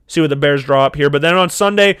 See what the Bears draw up here. But then on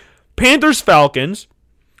Sunday, Panthers-Falcons.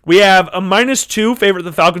 We have a -2 favorite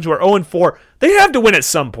the Falcons, who are 0-4. They have to win at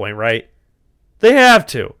some point, right? They have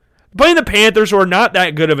to. Playing the Panthers, who are not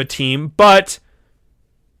that good of a team, but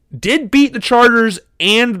did beat the Chargers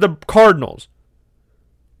and the Cardinals.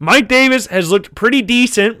 Mike Davis has looked pretty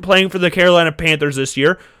decent playing for the Carolina Panthers this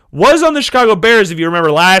year. Was on the Chicago Bears, if you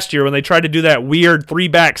remember last year, when they tried to do that weird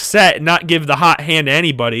 3-back set and not give the hot hand to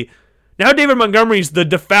anybody. Now David Montgomery's the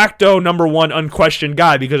de facto number 1 unquestioned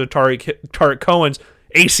guy because of Tariq Cohen's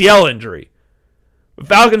ACL injury.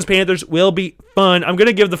 Falcons-Panthers will be fun. I'm going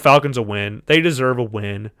to give the Falcons a win. They deserve a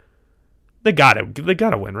win. They gotta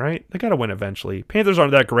win, right? They gotta win eventually. Panthers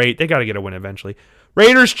aren't that great. They gotta get a win eventually.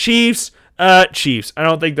 Raiders-Chiefs. Chiefs. I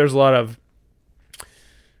don't think there's a lot of...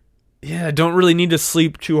 Yeah, don't really need to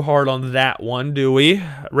sleep too hard on that one, do we?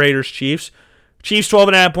 Raiders-Chiefs. Chiefs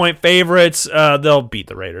 12.5-point favorites. They'll beat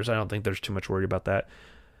the Raiders. I don't think there's too much worry about that.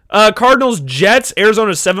 Cardinals-Jets.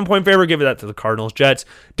 Arizona's 7-point favorite. Give that to the Cardinals-Jets.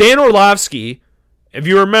 Dan Orlovsky, if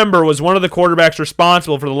you remember, was one of the quarterbacks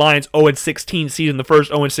responsible for the Lions' 0-16 season, the first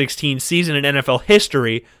 0-16 season in NFL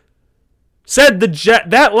history, said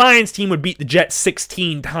that Lions team would beat the Jets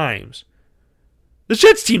 16 times. The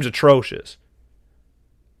Jets team's atrocious.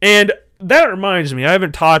 And that reminds me, I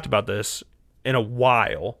haven't talked about this in a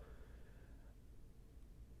while.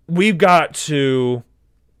 We've got to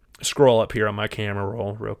scroll up here on my camera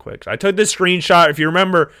roll real quick. I took this screenshot. If you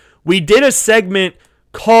remember, we did a segment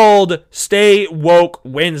called Stay Woke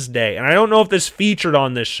Wednesday. And I don't know if this featured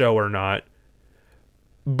on this show or not.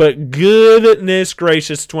 But goodness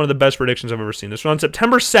gracious, it's one of the best predictions I've ever seen. This was on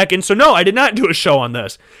September 2nd. So no, I did not do a show on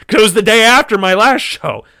this, because it was the day after my last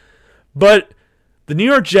show. But the New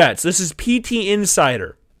York Jets, this is PT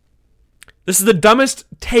Insider. This is the dumbest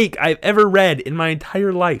take I've ever read in my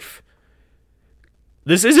entire life.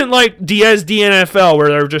 This isn't like Diaz DNFL where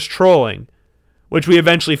they're just trolling, which we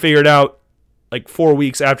eventually figured out like 4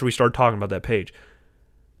 weeks after we started talking about that page.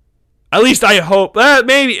 At least I hope,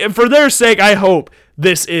 maybe, for their sake, I hope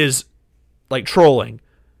this is like trolling.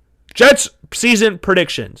 Jets season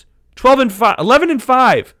predictions.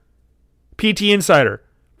 11-5. PT Insider.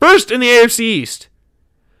 First in the AFC East.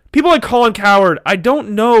 People like Colin Cowherd, I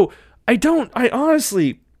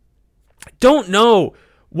honestly don't know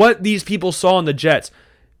what these people saw in the Jets.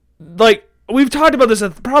 Like, we've talked about this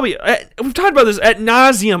ad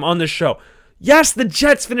nauseum on this show. Yes, the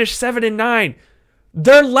Jets finished 7-9.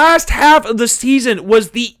 Their last half of the season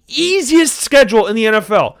was the easiest schedule in the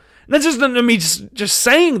NFL. And that's just me just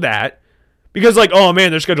saying that because, like, oh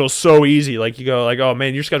man, their schedule is so easy. Like, you go, like, oh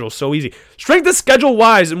man, your schedule is so easy. Strength of schedule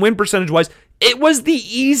wise and win percentage wise, it was the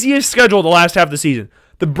easiest schedule the last half of the season.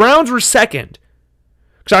 The Browns were second.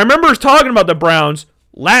 Because I remember talking about the Browns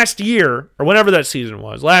last year, or whenever that season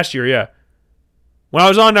was. Last year, yeah. When I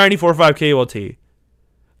was on 94.5 KOLT.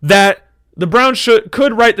 That the Browns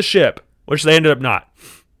could right the ship, which they ended up not.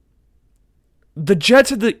 The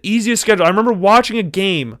Jets had the easiest schedule. I remember watching a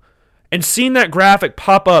game and seeing that graphic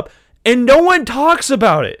pop up, and no one talks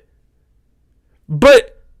about it.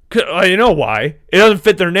 But, you know why? It doesn't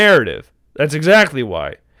fit their narrative. That's exactly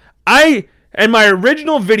why. In my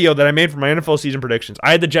original video that I made for my NFL season predictions,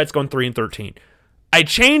 I had the Jets going 3-13. I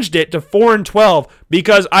changed it to 4-12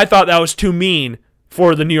 because I thought that was too mean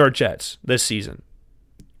for the New York Jets this season.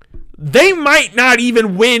 They might not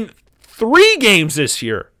even win 3 games this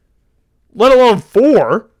year, let alone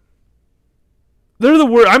 4. They're the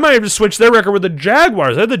worst. I might have to switch their record with the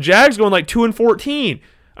Jaguars. I had the Jags going like 2-14.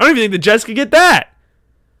 I don't even think the Jets could get that.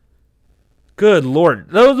 Good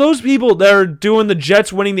Lord. Those people that are doing the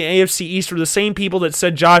Jets winning the AFC East were the same people that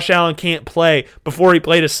said Josh Allen can't play before he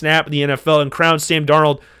played a snap in the NFL and crowned Sam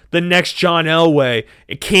Darnold the next John Elway,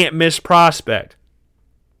 a can't-miss prospect.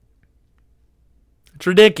 It's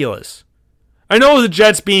ridiculous. I know the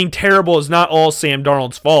Jets being terrible is not all Sam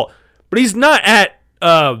Darnold's fault, but he's not at,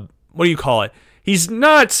 what do you call it? He's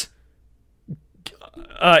not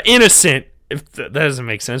innocent, if that doesn't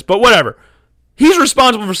make sense, but whatever. He's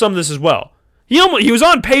responsible for some of this as well. He was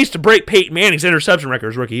on pace to break Peyton Manning's interception record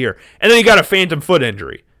his rookie year, and then he got a phantom foot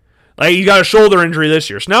injury. Like, he got a shoulder injury this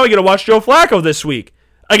year. So now we got to watch Joe Flacco this week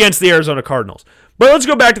against the Arizona Cardinals. But let's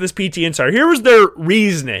go back to this PT Insider. Here was their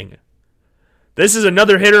reasoning. This is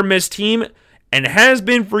another hit-or-miss team, and has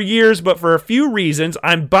been for years, but for a few reasons,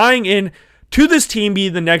 I'm buying in to this team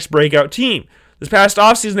being the next breakout team. This past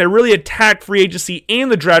offseason, they really attacked free agency and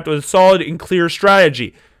the draft with a solid and clear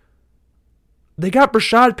strategy. They got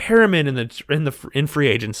Brashad Perriman in free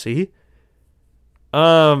agency.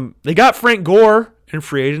 They got Frank Gore in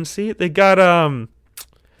free agency. They got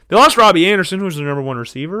they lost Robbie Anderson, who was their number 1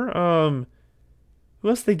 receiver. Who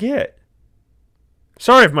else they get?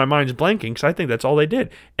 Sorry if my mind's blanking, because I think that's all they did.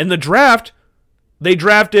 In the draft, they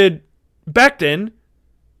drafted Becton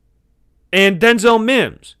and Denzel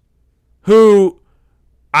Mims, who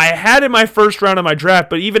I had in my first round of my draft,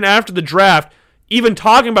 but even after the draft, even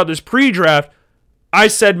talking about this pre-draft, I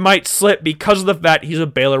said might slip because of the fact he's a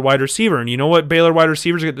Baylor wide receiver. And you know what Baylor wide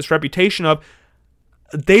receivers get this reputation of?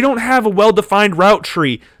 They don't have a well-defined route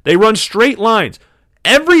tree. They run straight lines.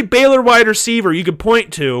 Every Baylor wide receiver you could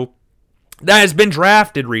point to that has been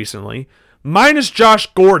drafted recently, minus Josh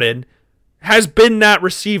Gordon, has been that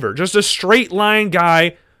receiver. Just a straight line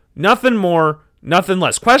guy, nothing more, nothing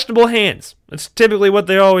less. Questionable hands. That's typically what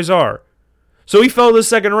they always are. So he fell to the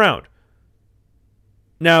second round.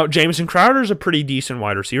 Now, Jamison Crowder's a pretty decent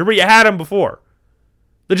wide receiver, but you had him before.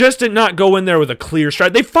 The Jets did not go in there with a clear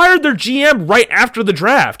strategy. They fired their GM right after the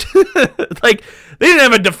draft. Like, they didn't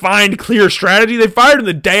have a defined, clear strategy. They fired him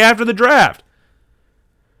the day after the draft.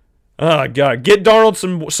 Oh, God. Get Darnold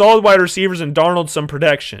some solid wide receivers and Darnold some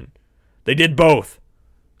protection. They did both.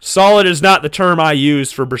 Solid is not the term I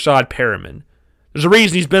use for Brashad Perriman. There's a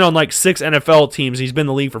reason he's been on like 6 NFL teams. He's been in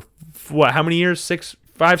the league for, what, how many years?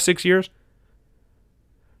 5, 6 years?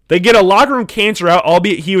 They get a locker room cancer out,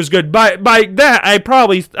 albeit he was good. By that,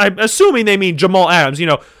 I'm assuming they mean Jamal Adams. You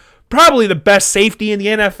know, probably the best safety in the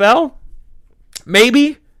NFL.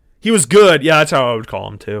 Maybe. He was good. Yeah, that's how I would call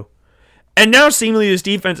him too. And now seemingly this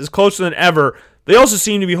defense is closer than ever. They also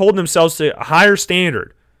seem to be holding themselves to a higher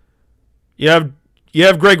standard. You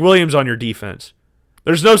have Greg Williams on your defense.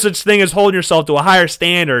 There's no such thing as holding yourself to a higher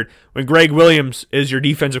standard when Greg Williams is your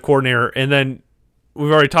defensive coordinator, and then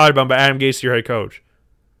we've already talked about Adam Gase, your head coach.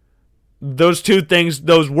 Those two things,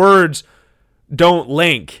 those words don't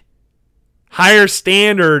link. Higher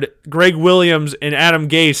standard, Greg Williams and Adam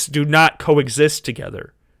Gase do not coexist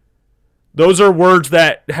together. Those are words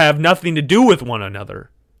that have nothing to do with one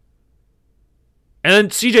another. And then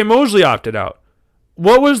CJ Mosley opted out.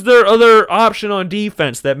 What was their other option on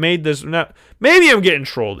defense that made this? Now, maybe I'm getting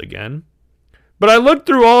trolled again, but I looked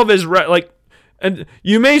through all of his and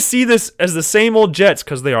you may see this as the same old Jets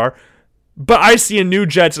because they are, but I see a new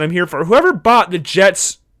Jets, and I'm here for whoever bought the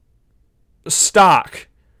Jets stock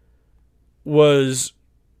was,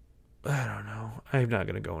 I don't know. I'm not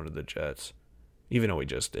going to go into the Jets, even though we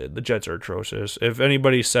just did. The Jets are atrocious. If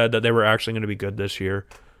anybody said that they were actually going to be good this year,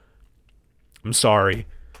 I'm sorry.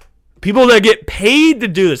 People that get paid to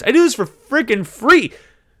do this. I do this for freaking free.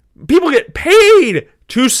 People get paid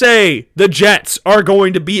to say the Jets are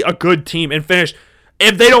going to be a good team and finish.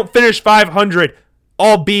 If they don't finish 500,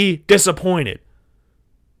 I'll be disappointed.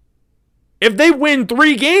 If they win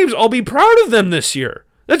 3 games, I'll be proud of them this year.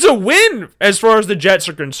 That's a win as far as the Jets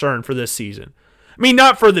are concerned for this season. I mean,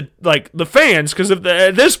 not for the fans, because at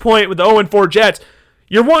this point with the 0-4 Jets,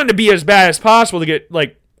 you're wanting to be as bad as possible to get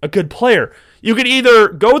a good player. You could either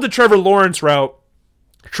go the Trevor Lawrence route,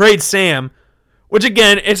 trade Sam, which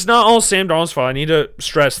again, it's not all Sam Darnold's fault. I need to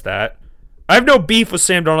stress that. I have no beef with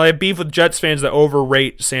Sam Darnold. I have beef with Jets fans that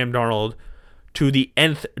overrate Sam Darnold to the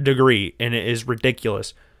nth degree, and it is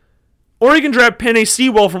ridiculous. Or you can draft Penei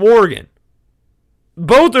Sewell from Oregon.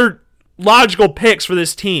 Both are logical picks for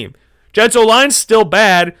this team. Jets O-line's still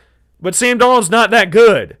bad, but Sam Darnold's not that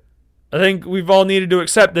good. I think we've all needed to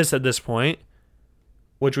accept this at this point,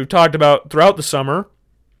 which we've talked about throughout the summer.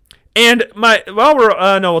 And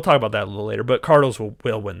we'll talk about that a little later, but Cardinals will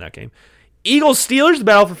win that game. Eagles-Steelers, the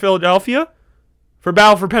battle for Philadelphia.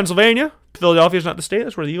 Battle for Pennsylvania. Philadelphia's not the state,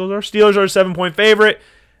 that's where the Eagles are. Steelers are a 7-point favorite.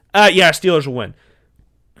 Steelers will win.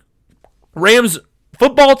 Rams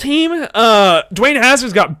football team, Dwayne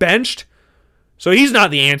Haskins got benched, so he's not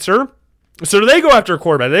the answer. So do they go after a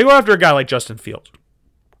quarterback? Do they go after a guy like Justin Fields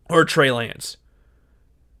or Trey Lance?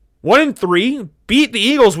 1-3, beat the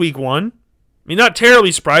Eagles week 1. I mean, not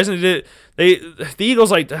terribly surprising. The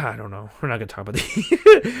Eagles, I don't know. We're not going to talk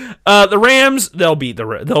about the Rams. They'll beat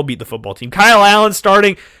the football team. Kyle Allen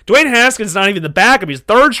starting. Dwayne Haskins not even the backup. He's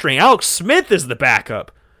third string. Alex Smith is the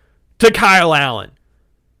backup to Kyle Allen,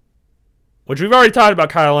 which we've already talked about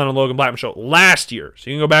Kyle Allen on Logan Blackman Show last year. So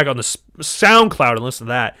you can go back on the SoundCloud and listen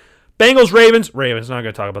to that. Bengals, Ravens. Ravens, not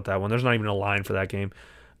going to talk about that one. There's not even a line for that game.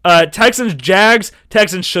 Texans, Jags.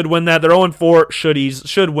 Texans should win that. They're 0-4.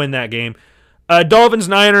 Should win that game. Dolphins,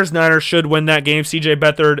 Niners. Niners should win that game. CJ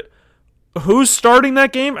Beathard. Who's starting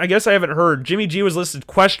that game? I guess I haven't heard. Jimmy G was listed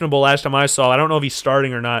questionable last time I saw. I don't know if he's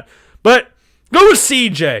starting or not. But go with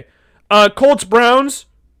CJ. Colts, Browns.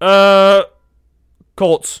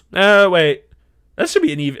 Colts. Wait. That should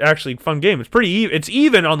be an actually fun game. It's pretty even. It's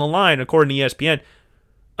even on the line according to ESPN.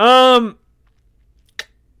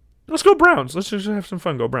 Let's go Browns. Let's just have some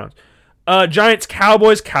fun. Go Browns. Giants,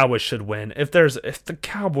 Cowboys. Cowboys should win. If the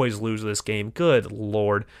Cowboys lose this game, good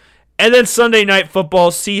Lord. And then Sunday Night Football,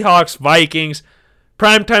 Seahawks, Vikings.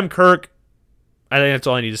 Primetime Kirk. I think that's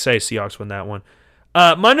all I need to say. Seahawks win that one.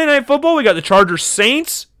 Monday Night Football, we got the Chargers,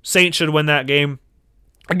 Saints. Saints should win that game.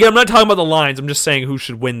 Again, I'm not talking about the lines. I'm just saying who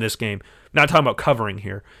should win this game. I'm not talking about covering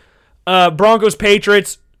here. Broncos,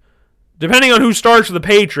 Patriots. Depending on who starts for the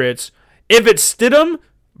Patriots, if it's Stidham,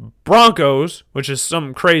 Broncos, which is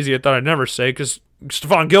something crazy I thought I'd never say because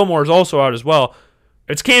Stephon Gilmore is also out as well.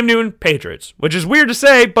 It's Cam Newton, Patriots, which is weird to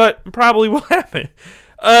say, but probably will happen.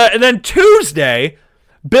 And then Tuesday,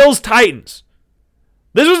 Bills, Titans.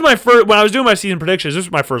 This was my first, when I was doing my season predictions, this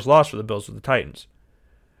was my first loss for the Bills with the Titans.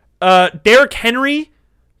 Derrick Henry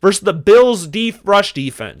versus the Bills' rush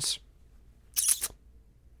defense.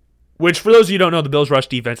 Which, for those of you who don't know, the Bills' rush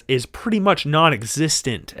defense is pretty much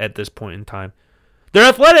non-existent at this point in time. They're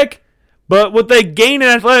athletic, but what they gain in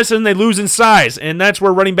athleticism, they lose in size, and that's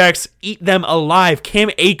where running backs eat them alive. Cam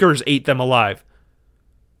Akers ate them alive.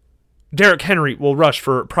 Derrick Henry will rush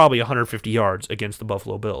for probably 150 yards against the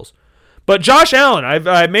Buffalo Bills. But Josh Allen,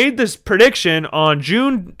 I made this prediction on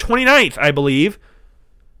June 29th, I believe,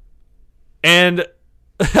 and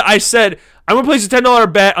I said, I'm going to place a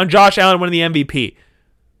 $10 bet on Josh Allen winning the MVP.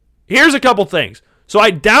 Here's a couple things. So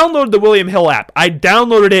I downloaded the William Hill app. I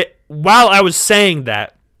downloaded it while I was saying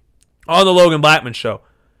that on the Logan Blackman Show.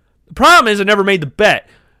 The problem is I never made the bet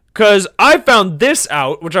because I found this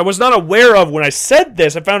out, which I was not aware of when I said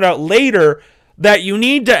this. I found out later that you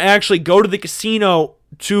need to actually go to the casino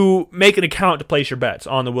to make an account to place your bets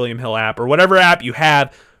on the William Hill app or whatever app you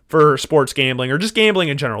have for sports gambling or just gambling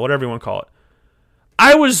in general, whatever you want to call it.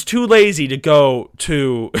 I was too lazy to go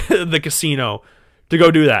to the casino to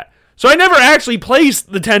go do that. So I never actually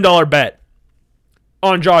placed the $10 bet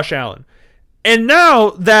on Josh Allen. And now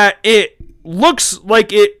that it looks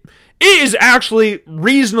like it It is actually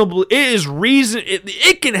reasonable.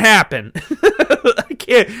 It can happen. I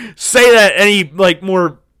can't say that any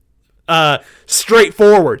more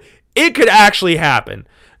straightforward. It could actually happen.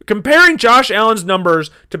 Comparing Josh Allen's numbers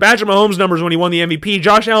to Patrick Mahomes' numbers when he won the MVP,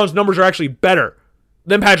 Josh Allen's numbers are actually better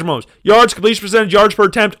than Patrick Mahomes. Yards, completion percentage, yards per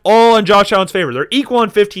attempt, all in Josh Allen's favor. They're equal on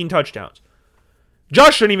 15 touchdowns.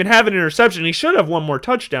 Josh shouldn't even have an interception. He should have one more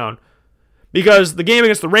touchdown because the game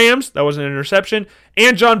against the Rams, that was an interception,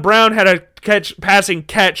 and John Brown had a passing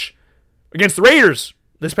catch against the Raiders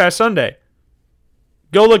this past Sunday.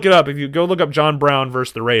 Go look it up. If you go look up John Brown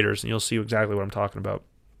versus the Raiders, and you'll see exactly what I'm talking about.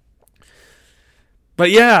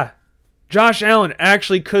 But yeah, Josh Allen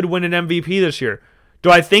actually could win an MVP this year. Do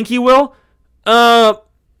I think he will?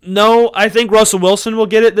 No, I think Russell Wilson will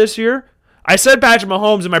get it this year. I said Patrick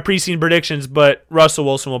Mahomes in my preseason predictions, but Russell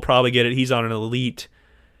Wilson will probably get it. He's on an elite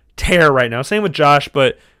tear right now. Same with Josh,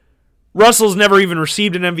 but Russell's never even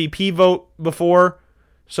received an MVP vote before,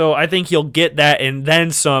 so I think he'll get that and then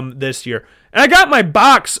some this year. And I got my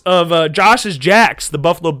box of Josh's Jacks, the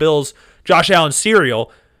Buffalo Bills Josh Allen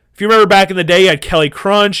cereal. If you remember back in the day, you had Kelly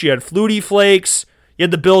Crunch, you had Flutie Flakes, you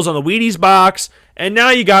had the Bills on the Wheaties box, and now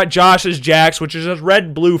you got Josh's Jacks, which is just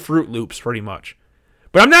red, blue Fruit Loops, pretty much.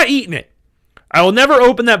 But I'm not eating it. I will never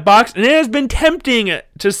open that box, and it has been tempting,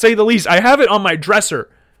 to say the least. I have it on my dresser,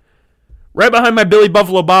 right behind my Billy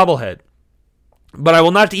Buffalo bobblehead. But I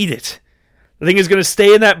will not eat it. The thing is going to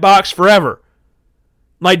stay in that box forever.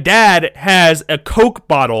 My dad has a Coke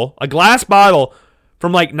bottle, a glass bottle,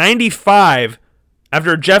 from 95,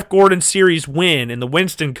 after a Jeff Gordon Series win in the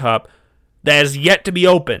Winston Cup, that is yet to be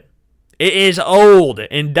open. It is old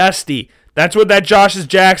and dusty. That's what that Josh's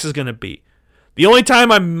Jacks is going to be. The only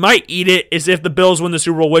time I might eat it is if the Bills win the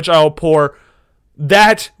Super Bowl, which I will pour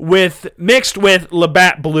that mixed with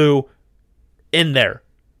Labatt Blue in there.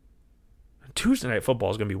 Tuesday Night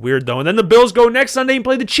Football is going to be weird, though. And then the Bills go next Sunday and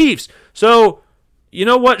play the Chiefs. So, you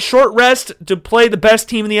know what? Short rest to play the best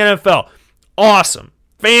team in the NFL. Awesome.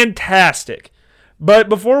 Fantastic. But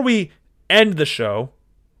before we end the show,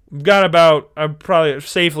 we've got about probably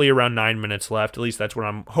safely around 9 minutes left. At least that's what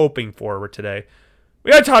I'm hoping for today.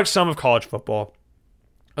 We got to talk some of college football.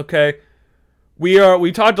 Okay?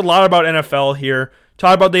 We talked a lot about NFL here.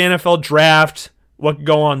 Talked about the NFL draft, what could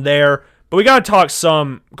go on there. But we got to talk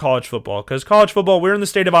some college football. Because college football, we're in the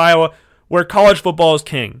state of Iowa where college football is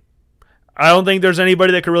king. I don't think there's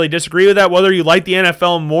anybody that could really disagree with that. Whether you like the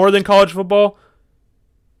NFL more than college football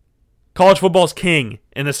is king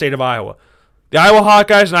in the state of Iowa. The Iowa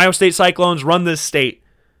Hawkeyes and Iowa State Cyclones run this state.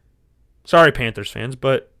 Sorry, Panthers fans,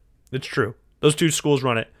 but it's true. Those two schools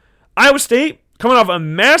run it. Iowa State, coming off a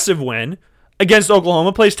massive win against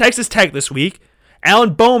Oklahoma, plays Texas Tech this week.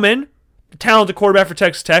 Alan Bowman, the talented quarterback for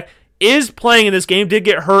Texas Tech, is playing in this game. Did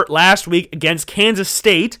get hurt last week against Kansas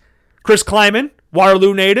State. Chris Kleiman,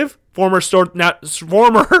 Waterloo native, former North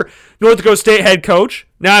Dakota State head coach,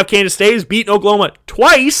 now of Kansas State, has beaten Oklahoma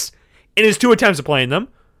twice in his 2 attempts of playing them.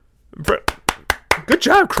 Good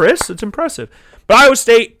job, Chris. It's impressive. But Iowa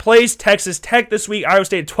State plays Texas Tech this week. Iowa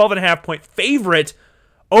State, 12.5-point favorite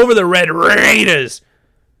over the Red Raiders.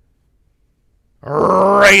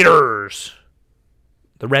 The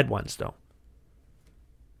red ones, though.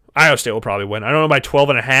 Iowa State will probably win. I don't know by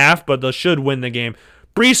 12.5, but they should win the game.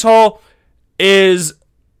 Breece Hall is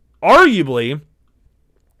arguably...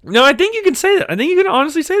 No, I think you can say that. I think you can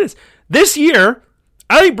honestly say this. This year,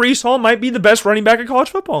 I think Breece Hall might be the best running back in college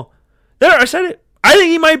football. There, I said it. I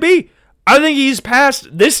think he might be. I think he's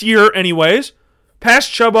passed, this year anyways,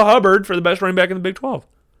 past Chuba Hubbard for the best running back in the Big 12.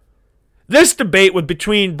 This debate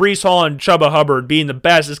between Breece Hall and Chuba Hubbard being the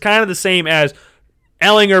best is kind of the same as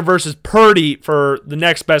Ellinger versus Purdy for the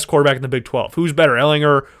next best quarterback in the Big 12. Who's better,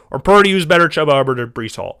 Ellinger or Purdy? Who's better, Chuba Hubbard or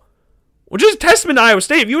Breece Hall? Which is a testament to Iowa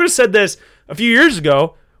State. If you would have said this a few years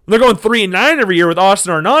ago, when they're going 3-9 every year with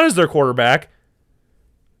Austin Arnott as their quarterback,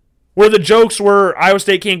 where the jokes were Iowa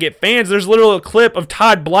State can't get fans, there's literally a clip of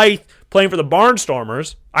Todd Blythe playing for the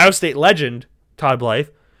Barnstormers, Iowa State legend Todd Blythe,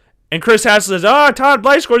 and Chris Hassel says, Todd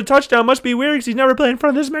Blythe scored a touchdown, must be weird because he's never played in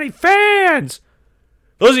front of this many fans.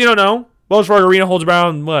 For those of you who don't know, Wells Fargo Arena holds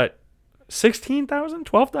around, 16,000,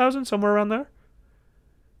 12,000, somewhere around there?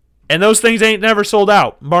 And those things ain't never sold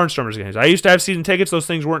out, Barnstormers games. I used to have season tickets, those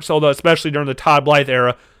things weren't sold out, especially during the Todd Blythe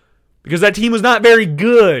era, because that team was not very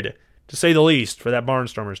good, to say the least, for that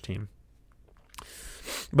Barnstormers team.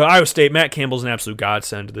 But Iowa State, Matt Campbell's an absolute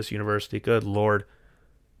godsend to this university. Good Lord.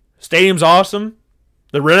 Stadium's awesome.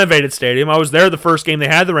 The renovated stadium. I was there the first game they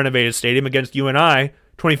had the renovated stadium against UNI,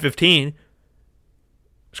 2015.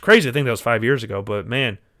 It's crazy to think that was 5 years ago, but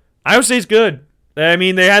man, Iowa State's good. I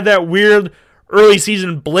mean, they had that weird early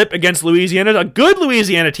season blip against Louisiana, a good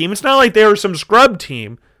Louisiana team. It's not like they were some scrub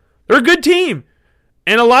team. They're a good team.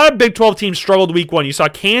 And a lot of Big 12 teams struggled week one. You saw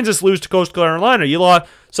Kansas lose to Coastal Carolina.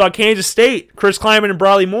 Saw Kansas State, Chris Kleiman and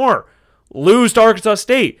Bradley Moore, lose to Arkansas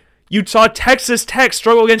State. You saw Texas Tech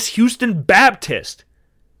struggle against Houston Baptist.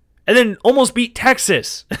 And then almost beat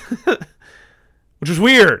Texas. Which was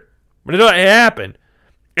weird. But it happened.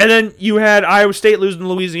 And then you had Iowa State losing to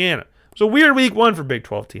Louisiana. It was a weird week one for Big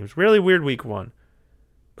 12 teams. Really weird week one.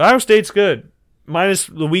 But Iowa State's good. Minus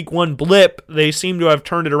the week one blip, they seem to have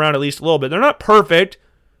turned it around at least a little bit. They're not perfect.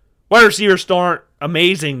 Wide receivers still aren't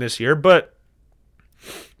amazing this year, but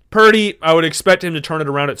Purdy, I would expect him to turn it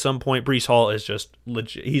around at some point. Breece Hall is just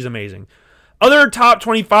legit. He's amazing. Other top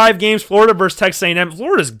 25 games, Florida versus Texas A&M.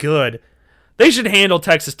 Florida's good. They should handle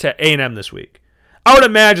Texas A&M this week. I would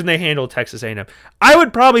imagine they handle Texas A&M. I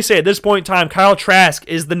would probably say at this point in time, Kyle Trask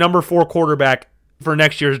is the number 4 quarterback for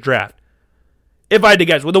next year's draft. If I had to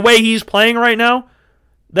guess. With the way he's playing right now,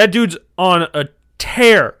 that dude's on a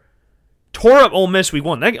tear. Tore up Ole Miss week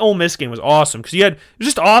one. That Ole Miss game was awesome because it was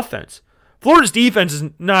just offense. Florida's defense is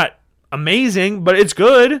not amazing, but it's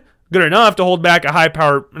good. Good enough to hold back a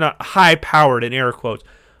high-powered in air quotes,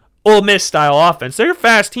 Ole Miss style offense. They're a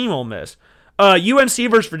fast team, Ole Miss.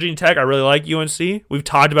 UNC versus Virginia Tech. I really like UNC. We've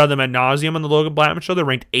talked about them ad nauseum on the Logan Blackman Show. They're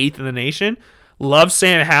ranked 8th in the nation. Love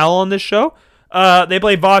Sam Howell on this show. They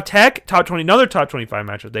play Va Tech, another top 25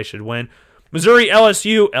 matchup they should win. Missouri,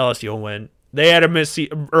 LSU will win. They had a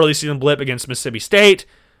early season blip against Mississippi State.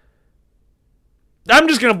 I'm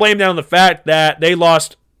just going to blame that on the fact that they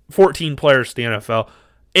lost 14 players to the NFL,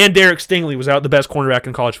 and Derek Stingley was out, the best cornerback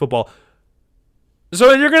in college football.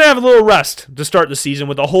 So you're going to have a little rust to start the season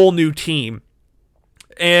with a whole new team,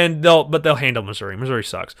 and they'll handle Missouri. Missouri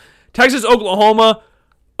sucks. Texas, Oklahoma.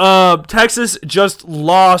 Texas just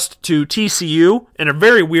lost to TCU in a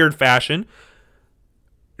very weird fashion.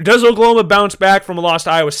 Does Oklahoma bounce back from a loss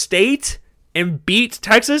to Iowa State and beat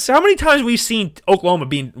Texas? How many times have we seen Oklahoma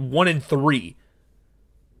being 1-3?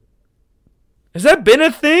 Has that been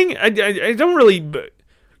a thing? I don't really...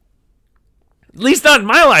 At least not in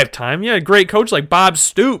my lifetime. You had a great coach like Bob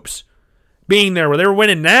Stoops being there where they were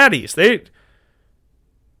winning natties. I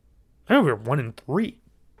think we were 1-3.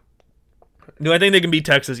 Do I think they can beat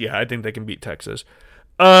Texas? Yeah, I think they can beat Texas.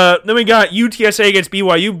 Then we got UTSA against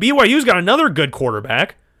BYU. BYU's got another good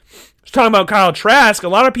quarterback. I was talking about Kyle Trask. A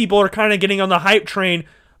lot of people are kind of getting on the hype train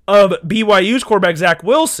of BYU's quarterback, Zach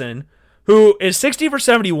Wilson, who is 60 for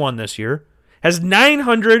 71 this year, has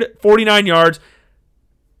 949 yards,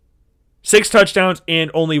 6 touchdowns,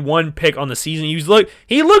 and only 1 pick on the season.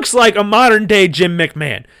 He looks like a modern-day Jim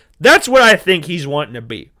McMahon. That's what I think he's wanting to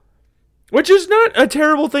be. Which is not a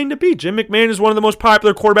terrible thing to be. Jim McMahon is one of the most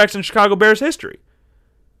popular quarterbacks in Chicago Bears history.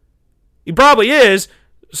 He probably is,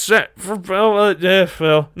 not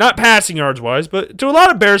passing yards wise, but to a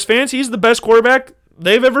lot of Bears fans, he's the best quarterback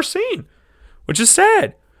they've ever seen, which is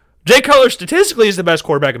sad. Jay Cutler statistically is the best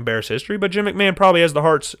quarterback in Bears history, but Jim McMahon probably has the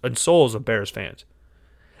hearts and souls of Bears fans.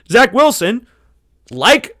 Zach Wilson,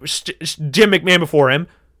 like Jim McMahon before him,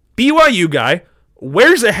 BYU guy,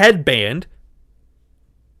 wears a headband.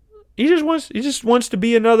 He just wants to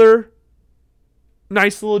be another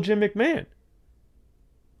nice little Jim McMahon.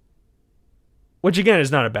 Which, again,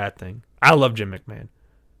 is not a bad thing. I love Jim McMahon.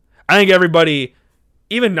 I think everybody,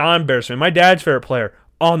 even non-Bears fan, my dad's favorite player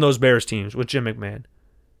on those Bears teams was Jim McMahon.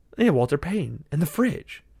 They had Walter Payton in the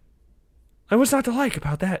fridge. Like, what's not to like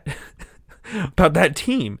about that? About that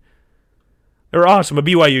team? They're awesome, but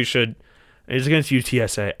BYU is against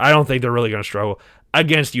UTSA. I don't think they're really going to struggle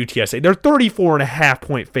against UTSA. They're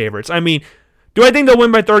 34.5-point favorites. I mean, do I think they'll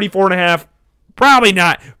win by 34.5? Probably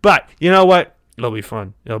not. But you know what? It'll be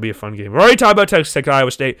fun. It'll be a fun game. We're already talking about Texas Tech,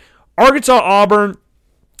 Iowa State. Arkansas, Auburn.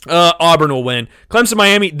 Auburn will win. Clemson,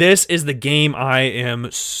 Miami. This is the game I am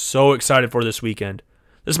so excited for this weekend.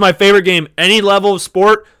 This is my favorite game. Any level of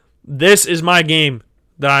sport, this is my game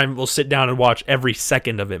that I will sit down and watch every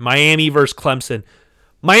second of it. Miami versus Clemson.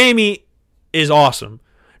 Miami is awesome.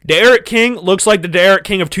 De'Aaron King looks like the De'Aaron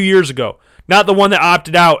King of 2 years ago. Not the one that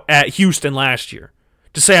opted out at Houston last year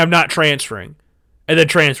to say I'm not transferring and then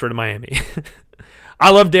transfer to Miami.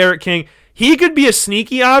 I love De'Aaron King. He could be a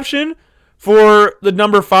sneaky option for the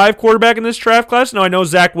number 5 quarterback in this draft class. Now, I know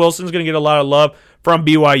Zach Wilson's going to get a lot of love from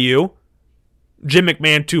BYU. Jim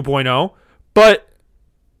McMahon 2.0. But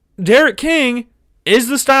De'Aaron King is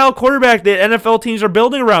the style quarterback that NFL teams are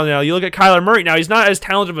building around now. You look at Kyler Murray. Now, he's not as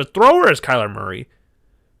talented of a thrower as Kyler Murray.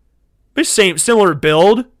 But similar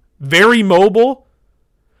build. Very mobile.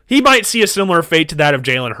 He might see a similar fate to that of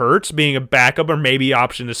Jalen Hurts, being a backup or maybe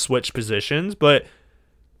option to switch positions. But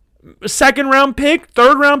A second-round pick,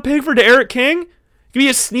 third-round pick for Derek King. Could be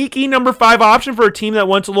a sneaky number 5 option for a team that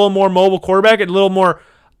wants a little more mobile quarterback and a little more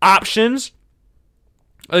options.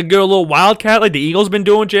 Go a little wildcat like the Eagles been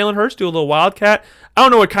doing with Jalen Hurts. Do a little wildcat. I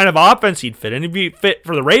don't know what kind of offense he'd fit in. He'd be fit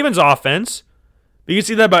for the Ravens offense. But you can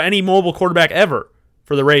see that about any mobile quarterback ever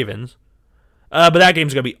for the Ravens. But that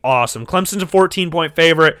game's going to be awesome. Clemson's a 14-point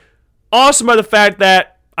favorite. Awesome by the fact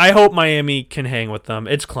that I hope Miami can hang with them.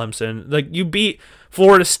 It's Clemson. Like, you beat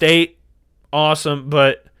Florida State. Awesome.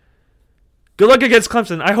 But good luck against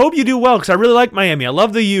Clemson. I hope you do well because I really like Miami. I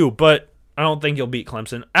love the U, but I don't think you'll beat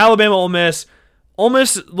Clemson. Alabama, Ole Miss. Ole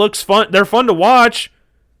Miss looks fun. They're fun to watch,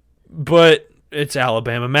 but it's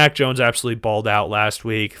Alabama. Mac Jones absolutely balled out last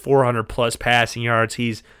week. 400-plus passing yards.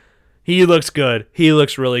 He looks good. He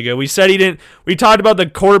looks really good. We said he didn't. We talked about the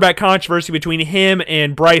quarterback controversy between him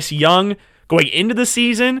and Bryce Young going into the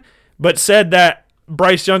season, but said that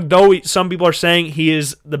Bryce Young, though some people are saying he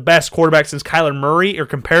is the best quarterback since Kyler Murray, or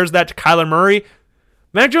compares that to Kyler Murray,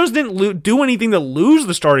 Mac Jones didn't do anything to lose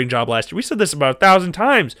the starting job last year. We said this about 1,000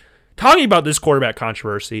 times, talking about this quarterback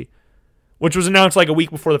controversy, which was announced like a week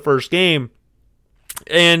before the first game,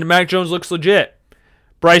 and Mac Jones looks legit.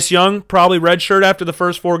 Bryce Young, probably redshirt after the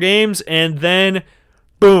first 4 games, and then,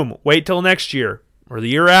 boom, wait till next year, or the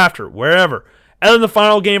year after, wherever. And then the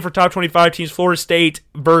final game for top 25 teams, Florida State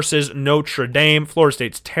versus Notre Dame. Florida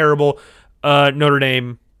State's terrible. Notre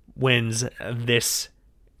Dame wins this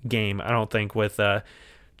game, I don't think, with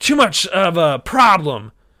too much of a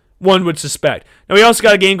problem, one would suspect. Now, we also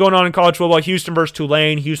got a game going on in college football, Houston versus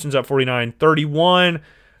Tulane. Houston's up 49-31.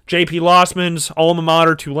 J.P. Lossman's alma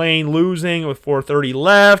mater, Tulane, losing with 4:30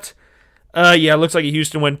 left. It looks like a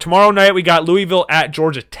Houston win. Tomorrow night, we got Louisville at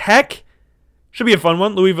Georgia Tech. Should be a fun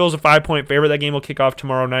one. Louisville's a 5-point favorite. That game will kick off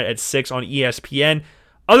tomorrow night at 6 on ESPN.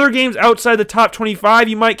 Other games outside the top 25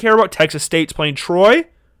 you might care about. Texas State's playing Troy.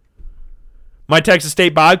 My Texas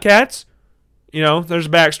State Bobcats. There's a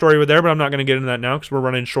backstory with there, but I'm not going to get into that now because we're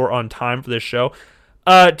running short on time for this show.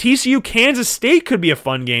 TCU Kansas State could be a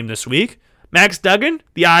fun game this week. Max Duggan,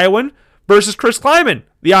 the Iowan, versus Chris Kleiman,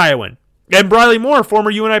 the Iowan. And Briley Moore,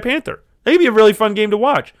 former UNI Panther. That could be a really fun game to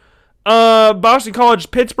watch. Boston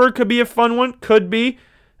College, Pittsburgh could be a fun one. Could be.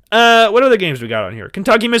 What other games we got on here?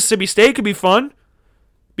 Kentucky, Mississippi State could be fun.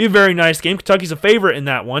 Be a very nice game. Kentucky's a favorite in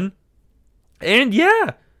that one. And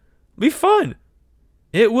be fun.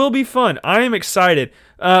 It will be fun. I am excited.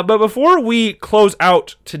 But before we close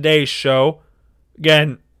out today's show,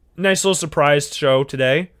 again, nice little surprise show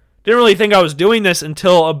today. Didn't really think I was doing this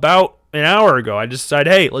until about an hour ago. I just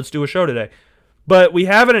decided, hey, let's do a show today. But we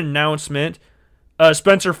have an announcement.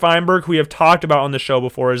 Spencer Feinberg, who we have talked about on the show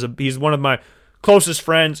before, he's one of my closest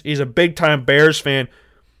friends. He's a big-time Bears fan.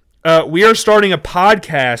 We are starting a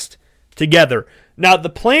podcast together. Now, the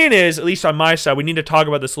plan is, at least on my side, we need to talk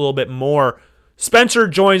about this a little bit more. Spencer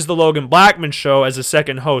joins the Logan Blackman Show as a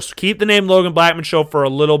second host. Keep the name Logan Blackman Show for a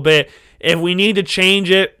little bit. If we need to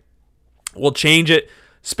change it, we'll change it.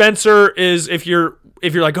 Spencer is, if you're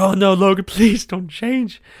like, oh no, Logan, please don't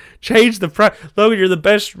change the Logan, you're the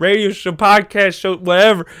best radio show, podcast show,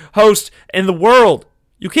 whatever, host in the world.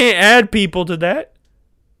 You can't add people to that.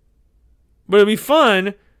 But it'll be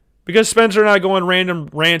fun because Spencer and I go on random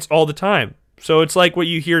rants all the time. So it's like what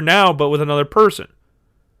you hear now, but with another person.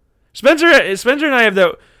 Spencer and I have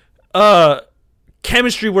the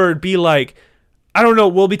chemistry where it'd be like, I don't know,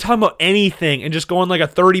 we'll be talking about anything and just go on like a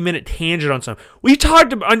 30-minute tangent on something. We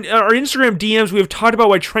talked about, on our Instagram DMs, we have talked about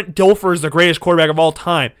why Trent Dilfer is the greatest quarterback of all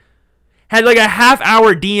time. Had like a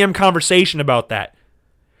half-hour DM conversation about that.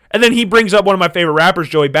 And then he brings up one of my favorite rappers,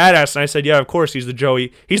 Joey Badass, and I said, yeah, of course, he's the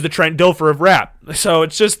Trent Dilfer of rap. So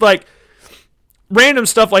it's just like random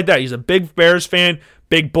stuff like that. He's a big Bears fan,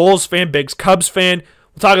 big Bulls fan, big Cubs fan.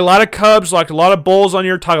 We'll talk a lot of Cubs, like a lot of Bulls on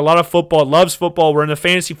here, talk a lot of football, loves football. We're in the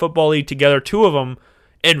fantasy football league together, 2 of them,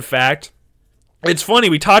 in fact. It's funny,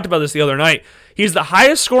 we talked about this the other night. He's the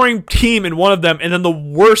highest scoring team in one of them, and then the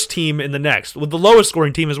worst team in the next, with the lowest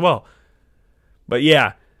scoring team as well. But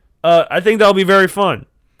yeah, I think that'll be very fun.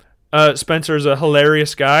 Spencer's a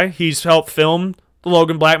hilarious guy. He's helped film the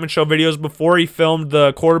Logan Blackman Show videos before. He filmed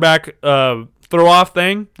the quarterback throw-off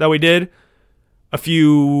thing that we did a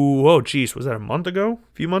few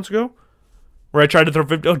months ago? Where I tried to throw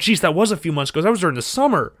 50. Oh, geez, that was a few months ago. That was during the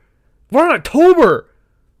summer. We're in October.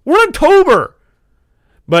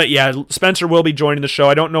 But yeah, Spencer will be joining the show.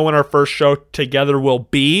 I don't know when our first show together will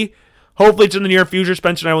be. Hopefully it's in the near future.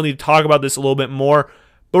 Spencer and I will need to talk about this a little bit more.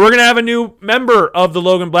 But we're going to have a new member of the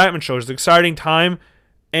Logan Blackman Show. It's an exciting time.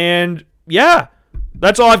 And yeah,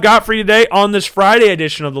 that's all I've got for you today on this Friday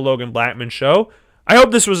edition of the Logan Blackman Show. I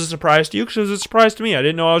hope this was a surprise to you because it was a surprise to me. I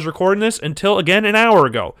didn't know I was recording this until, again, an hour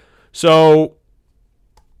ago. So,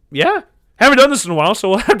 yeah. Haven't done this in a while,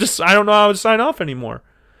 so I don't know how to sign off anymore.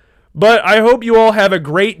 But I hope you all have a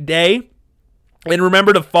great day. And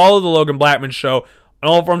remember to follow the Logan Blackman Show on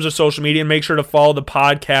all forms of social media. And make sure to follow the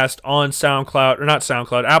podcast on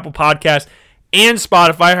Apple Podcast and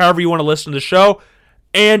Spotify, however you want to listen to the show.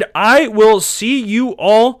 And I will see you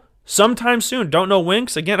all sometime soon. Don't know when,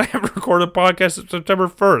 because again, I haven't recorded a podcast September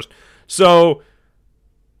 1st. So,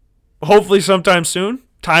 hopefully sometime soon.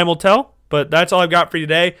 Time will tell. But that's all I've got for you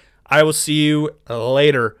today. I will see you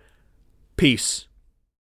later. Peace.